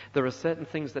 3. There are certain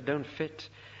things that don't fit.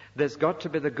 There's got to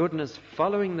be the goodness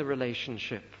following the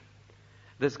relationship.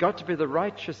 There's got to be the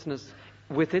righteousness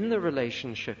within the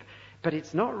relationship. But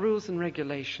it's not rules and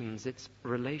regulations, it's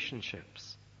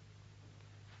relationships.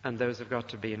 And those have got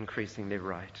to be increasingly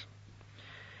right.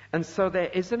 And so there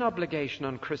is an obligation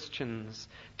on Christians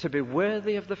to be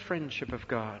worthy of the friendship of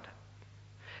God.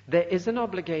 There is an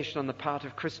obligation on the part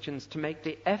of Christians to make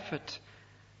the effort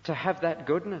to have that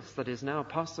goodness that is now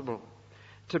possible,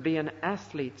 to be an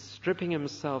athlete stripping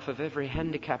himself of every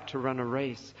handicap to run a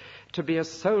race, to be a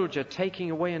soldier taking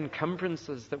away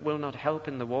encumbrances that will not help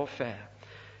in the warfare.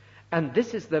 And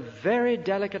this is the very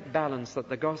delicate balance that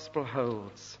the gospel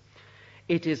holds.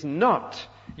 It is not,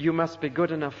 you must be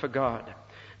good enough for God,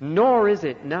 nor is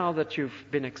it, now that you've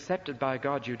been accepted by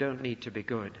God, you don't need to be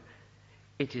good.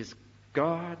 It is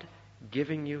God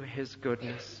giving you his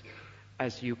goodness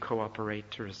as you cooperate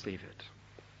to receive it.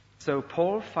 So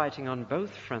Paul, fighting on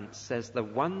both fronts, says the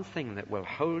one thing that will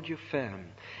hold you firm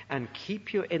and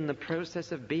keep you in the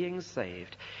process of being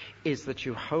saved is that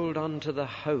you hold on to the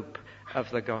hope of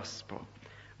the gospel.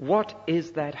 What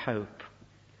is that hope?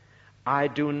 I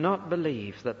do not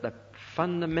believe that the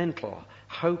fundamental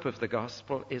hope of the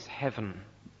gospel is heaven.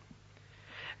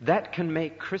 That can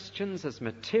make Christians as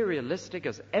materialistic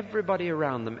as everybody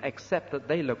around them, except that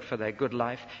they look for their good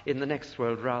life in the next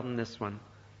world rather than this one.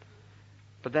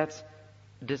 But that's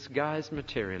disguised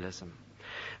materialism.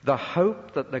 The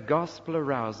hope that the gospel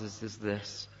arouses is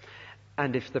this.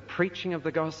 And if the preaching of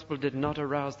the gospel did not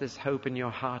arouse this hope in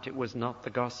your heart, it was not the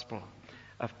gospel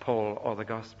of Paul or the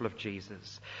gospel of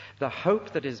Jesus. The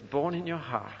hope that is born in your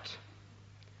heart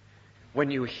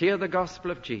when you hear the gospel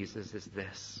of Jesus is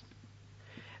this.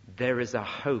 There is a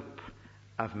hope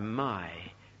of my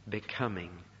becoming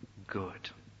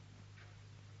good.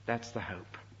 That's the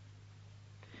hope.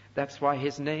 That's why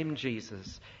his name,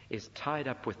 Jesus, is tied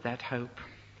up with that hope,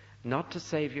 not to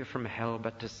save you from hell,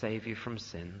 but to save you from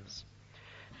sins,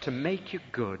 to make you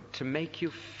good, to make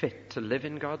you fit to live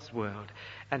in God's world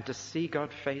and to see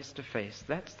God face to face.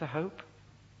 That's the hope.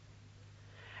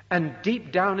 And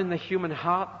deep down in the human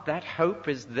heart, that hope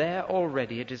is there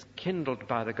already. It is kindled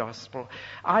by the gospel.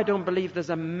 I don't believe there's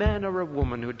a man or a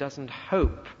woman who doesn't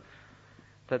hope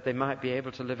that they might be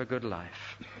able to live a good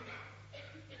life.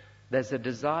 There's a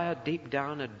desire deep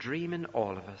down, a dream in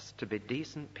all of us to be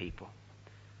decent people.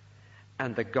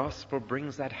 And the gospel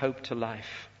brings that hope to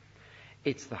life.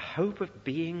 It's the hope of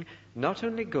being not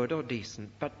only good or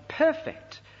decent, but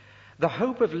perfect. The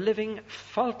hope of living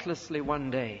faultlessly one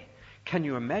day. Can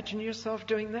you imagine yourself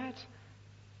doing that?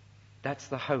 That's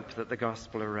the hope that the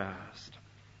gospel aroused.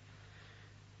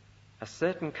 A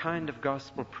certain kind of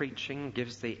gospel preaching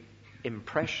gives the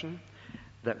impression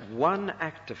that one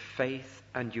act of faith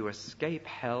and you escape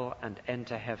hell and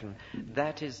enter heaven.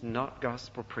 That is not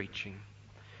gospel preaching.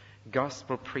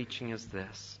 Gospel preaching is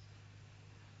this.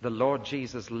 The Lord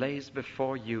Jesus lays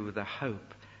before you the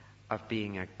hope of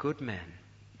being a good man,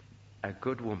 a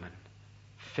good woman,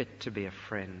 fit to be a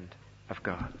friend of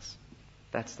God's.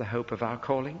 That's the hope of our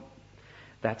calling.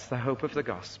 That's the hope of the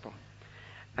gospel.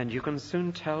 And you can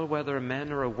soon tell whether a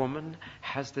man or a woman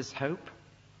has this hope.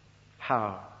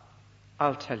 How?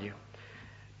 I'll tell you.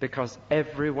 Because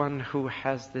everyone who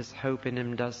has this hope in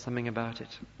him does something about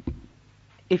it.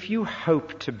 If you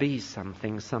hope to be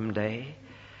something someday,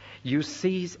 you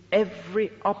seize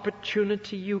every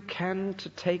opportunity you can to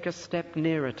take a step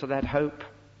nearer to that hope.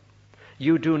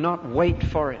 You do not wait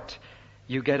for it.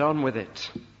 You get on with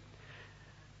it.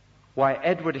 Why,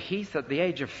 Edward Heath at the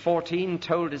age of 14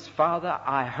 told his father,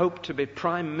 I hope to be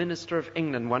Prime Minister of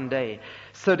England one day.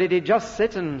 So did he just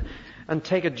sit and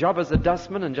take a job as a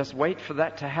dustman and just wait for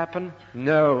that to happen?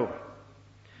 No.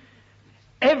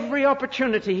 Every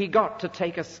opportunity he got to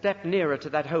take a step nearer to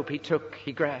that hope,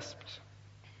 he grasped.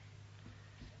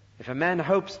 If a man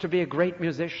hopes to be a great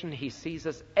musician, he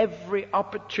seizes every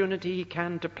opportunity he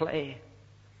can to play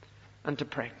and to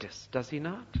practice, does he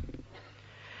not?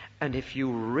 And if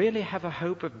you really have a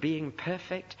hope of being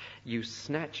perfect, you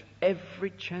snatch every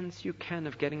chance you can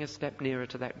of getting a step nearer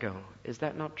to that goal. Is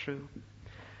that not true?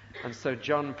 And so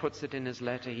John puts it in his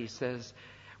letter. He says,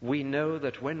 we know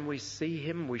that when we see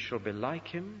him, we shall be like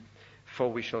him,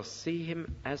 for we shall see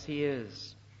him as he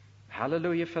is.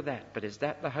 Hallelujah for that. But is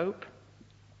that the hope?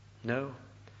 No.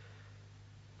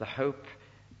 The hope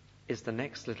is the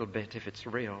next little bit, if it's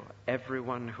real.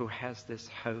 Everyone who has this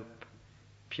hope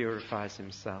purifies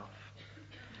himself.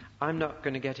 I'm not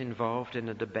going to get involved in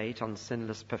a debate on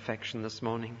sinless perfection this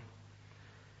morning.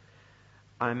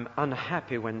 I'm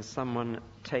unhappy when someone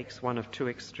takes one of two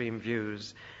extreme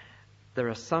views. There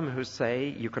are some who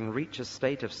say you can reach a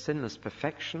state of sinless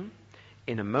perfection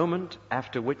in a moment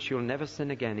after which you'll never sin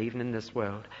again, even in this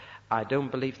world. I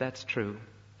don't believe that's true.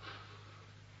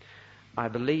 I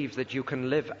believe that you can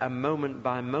live a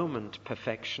moment-by-moment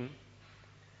perfection,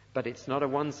 but it's not a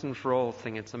once-and-for-all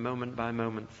thing. It's a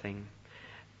moment-by-moment thing.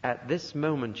 At this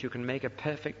moment, you can make a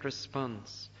perfect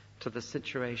response to the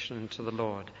situation and to the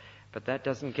Lord, but that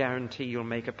doesn't guarantee you'll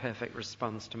make a perfect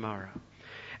response tomorrow.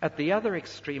 At the other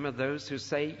extreme are those who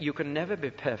say you can never be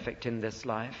perfect in this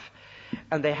life,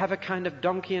 And they have a kind of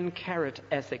donkey and carrot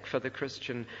ethic for the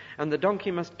Christian. And the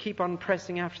donkey must keep on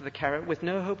pressing after the carrot with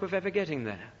no hope of ever getting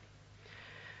there.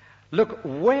 Look,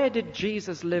 where did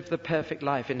Jesus live the perfect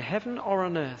life? In heaven or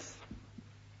on earth?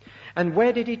 And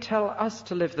where did he tell us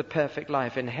to live the perfect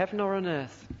life? In heaven or on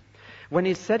earth? When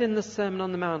he said in the Sermon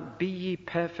on the Mount, "Be ye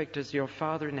perfect as your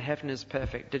Father in heaven is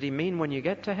perfect," did he mean when you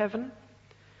get to heaven?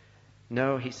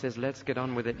 No, he says, let's get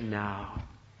on with it now.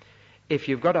 If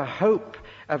you've got a hope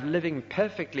of living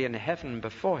perfectly in heaven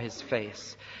before his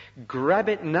face, grab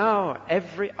it now.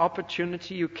 Every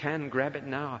opportunity you can, grab it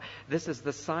now. This is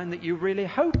the sign that you really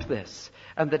hope this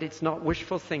and that it's not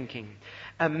wishful thinking.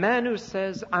 A man who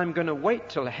says, "I'm going to wait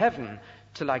till heaven,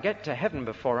 till I get to heaven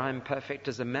before I'm perfect,"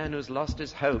 is a man who's lost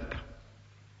his hope.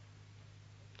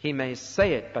 He may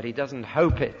say it, but he doesn't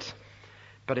hope it.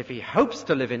 But if he hopes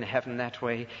to live in heaven that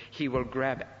way, he will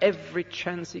grab every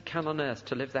chance he can on earth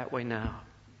to live that way now.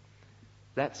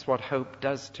 That's what hope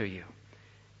does to you.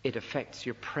 It affects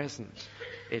your present.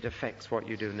 It affects what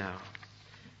you do now.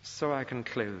 So I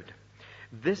conclude.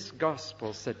 This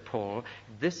gospel, said Paul,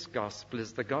 this gospel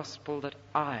is the gospel that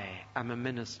I am a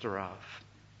minister of.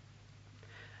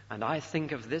 And I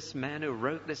think of this man who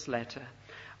wrote this letter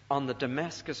on the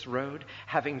Damascus road,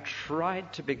 having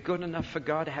tried to be good enough for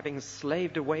God, having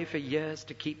slaved away for years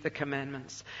to keep the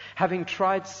commandments, having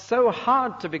tried so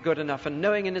hard to be good enough, and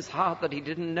knowing in his heart that he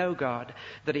didn't know God,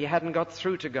 that he hadn't got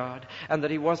through to God, and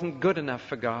that he wasn't good enough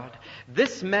for God.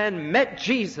 This man met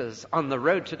Jesus on the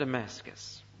road to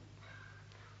Damascus.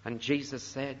 And Jesus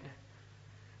said,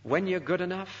 "When you're good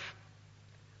enough,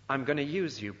 I'm going to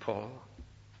use you, Paul."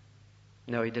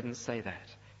 No, he didn't say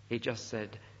that. He just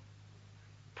said,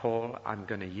 "Paul, I'm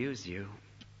going to use you.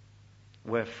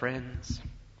 We're friends."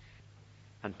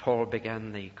 And Paul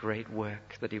began the great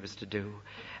work that he was to do.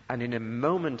 And in a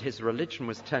moment, his religion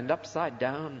was turned upside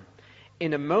down.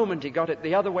 In a moment, he got it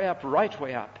the other way up, right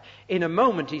way up. In a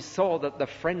moment, he saw that the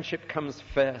friendship comes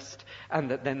first and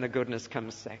that then the goodness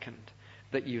comes second.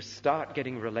 That you start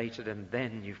getting related and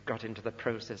then you've got into the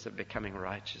process of becoming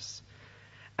righteous.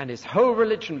 And his whole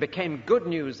religion became good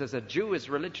news. As a Jew, his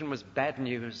religion was bad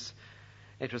news.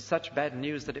 It was such bad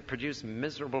news that it produced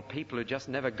miserable people who just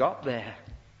never got there,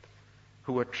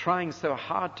 who were trying so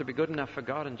hard to be good enough for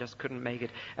God and just couldn't make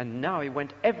it. And now he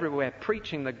went everywhere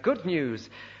preaching the good news.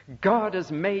 God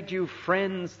has made you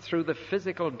friends through the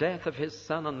physical death of his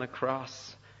Son on the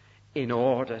cross in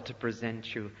order to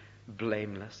present you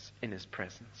blameless in his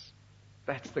presence.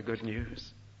 That's the good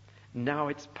news. Now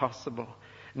it's possible.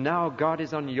 Now God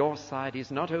is on your side. He's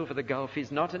not over the gulf.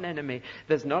 He's not an enemy.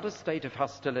 There's not a state of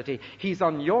hostility. He's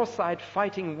on your side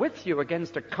fighting with you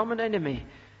against a common enemy.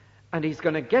 And he's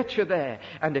going to get you there.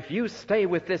 And if you stay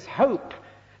with this hope,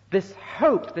 this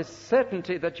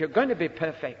certainty that you're going to be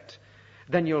perfect,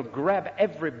 then you'll grab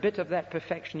every bit of that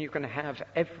perfection you can have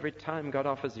every time God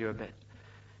offers you a bit.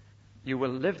 You will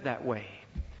live that way.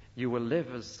 You will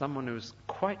live as someone who's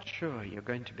quite sure you're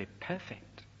going to be perfect.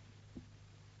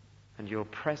 And you'll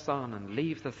press on and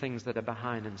leave the things that are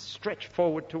behind and stretch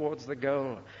forward towards the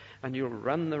goal. And you'll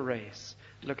run the race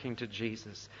looking to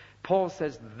Jesus. Paul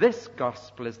says, this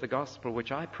gospel is the gospel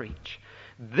which I preach.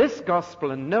 This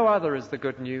gospel and no other is the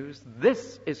good news.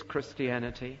 This is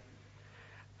Christianity.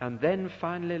 And then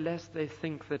finally, lest they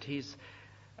think that he's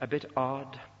a bit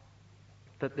odd,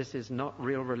 that this is not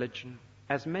real religion,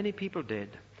 as many people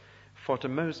did. For to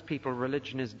most people,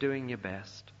 religion is doing your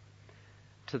best.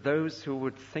 To those who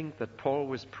would think that Paul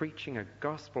was preaching a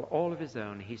gospel all of his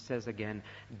own, he says again,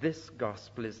 this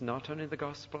gospel is not only the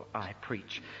gospel I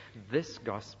preach, this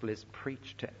gospel is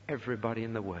preached to everybody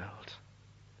in the world.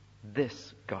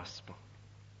 This gospel.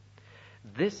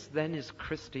 This then is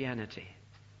Christianity.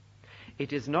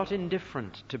 It is not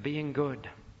indifferent to being good,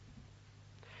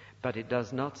 but it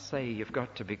does not say you've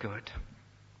got to be good.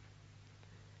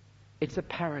 It's a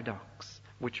paradox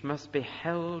which must be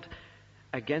held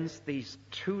against these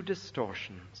two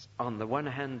distortions. On the one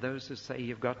hand, those who say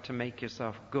you've got to make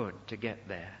yourself good to get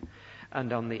there.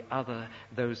 And on the other,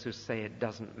 those who say it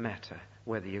doesn't matter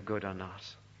whether you're good or not.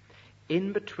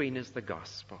 In between is the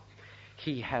gospel.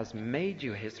 He has made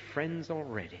you his friends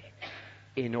already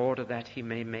in order that he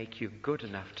may make you good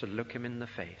enough to look him in the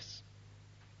face.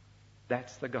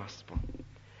 That's the gospel.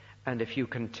 And if you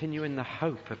continue in the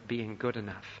hope of being good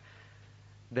enough,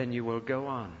 then you will go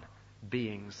on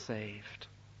being saved.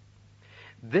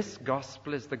 This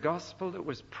gospel is the gospel that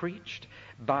was preached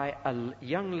by a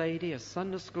young lady, a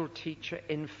Sunday school teacher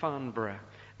in Farnborough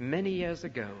many years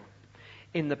ago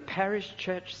in the parish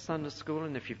church Sunday school.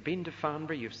 And if you've been to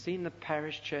Farnborough, you've seen the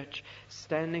parish church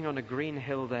standing on a green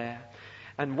hill there.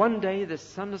 And one day this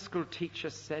Sunday school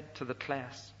teacher said to the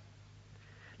class,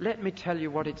 Let me tell you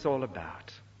what it's all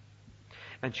about.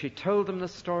 And she told them the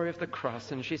story of the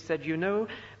cross, and she said, you know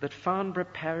that Farnborough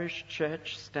Parish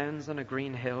Church stands on a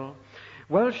green hill?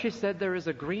 Well, she said, there is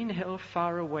a green hill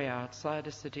far away outside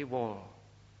a city wall.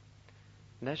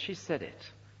 And as she said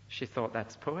it, she thought,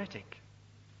 that's poetic.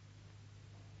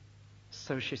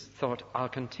 So she thought, I'll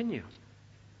continue.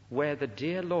 Where the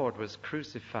dear Lord was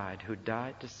crucified, who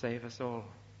died to save us all.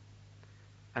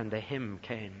 And the hymn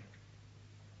came.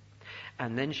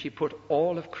 And then she put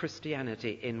all of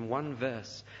Christianity in one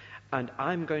verse. And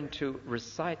I'm going to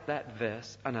recite that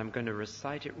verse, and I'm going to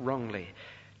recite it wrongly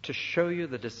to show you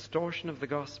the distortion of the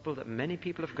gospel that many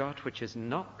people have got, which is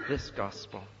not this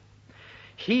gospel.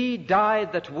 He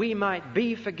died that we might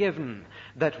be forgiven,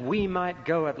 that we might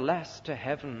go at last to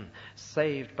heaven,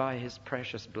 saved by his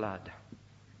precious blood.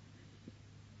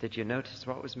 Did you notice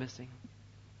what was missing?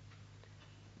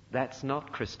 That's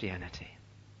not Christianity.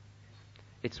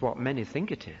 It's what many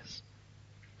think it is,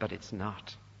 but it's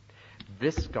not.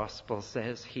 This gospel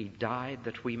says he died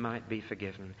that we might be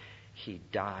forgiven. He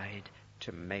died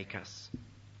to make us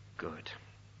good.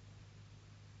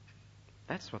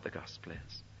 That's what the gospel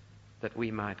is, that we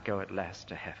might go at last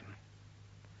to heaven.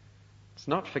 It's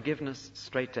not forgiveness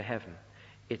straight to heaven.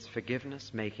 It's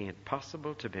forgiveness making it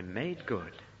possible to be made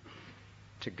good,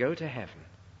 to go to heaven,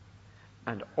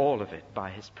 and all of it by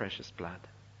his precious blood.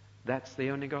 That's the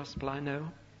only gospel I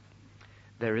know.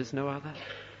 There is no other.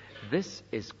 This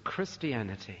is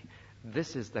Christianity.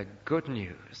 This is the good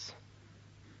news.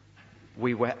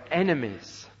 We were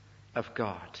enemies of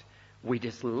God. We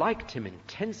disliked him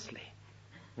intensely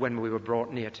when we were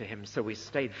brought near to him, so we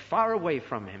stayed far away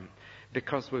from him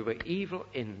because we were evil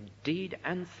in deed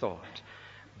and thought.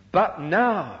 But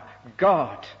now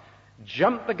God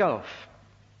jumped the gulf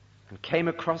and came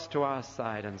across to our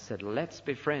side and said, let's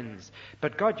be friends.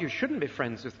 But God, you shouldn't be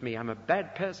friends with me. I'm a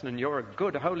bad person and you're a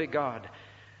good, holy God.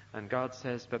 And God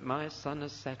says, but my son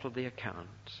has settled the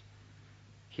account.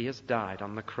 He has died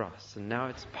on the cross, and now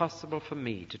it's possible for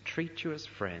me to treat you as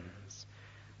friends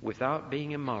without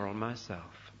being immoral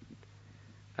myself.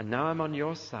 And now I'm on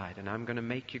your side, and I'm going to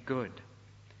make you good.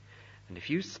 And if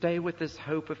you stay with this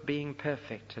hope of being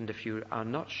perfect, and if you are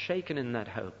not shaken in that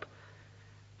hope,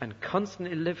 and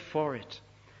constantly live for it,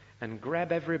 and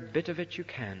grab every bit of it you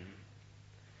can,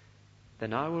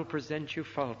 then I will present you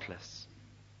faultless,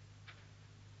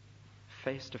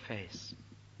 face to face,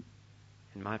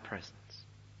 in my presence.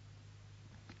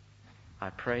 I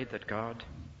prayed that God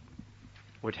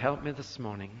would help me this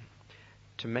morning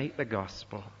to make the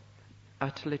gospel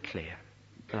utterly clear.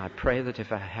 And I pray that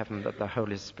if I haven't, that the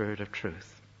Holy Spirit of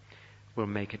truth will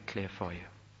make it clear for you.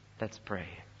 Let's pray.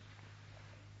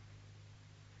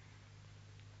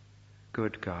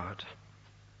 Good God,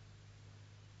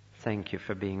 thank you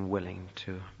for being willing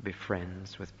to be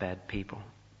friends with bad people.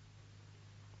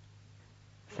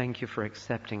 Thank you for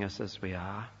accepting us as we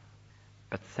are.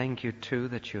 But thank you too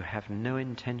that you have no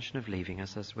intention of leaving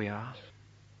us as we are.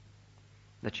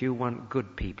 That you want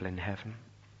good people in heaven.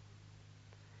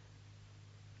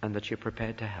 And that you're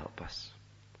prepared to help us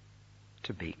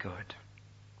to be good.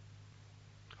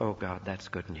 Oh God, that's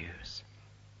good news.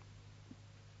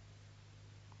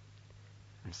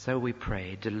 And so we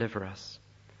pray, deliver us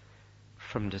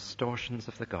from distortions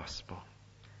of the gospel.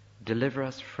 Deliver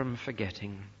us from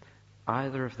forgetting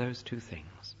either of those two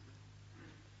things.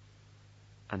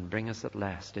 And bring us at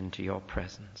last into your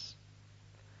presence,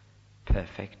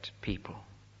 perfect people,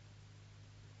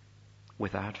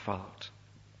 without fault,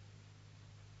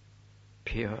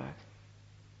 pure,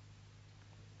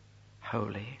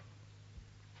 holy,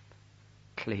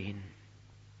 clean,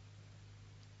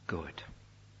 good.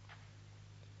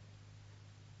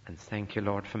 And thank you,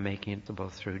 Lord, for making it possible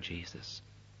through Jesus.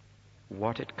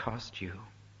 What it cost you.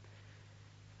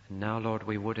 And now, Lord,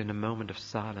 we would in a moment of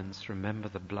silence remember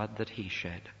the blood that he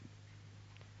shed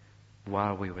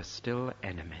while we were still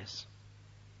enemies.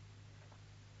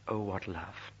 Oh, what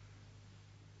love.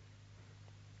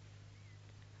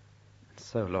 And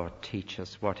so, Lord, teach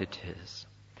us what it is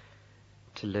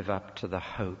to live up to the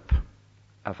hope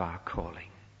of our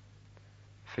calling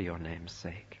for your name's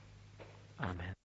sake. Amen.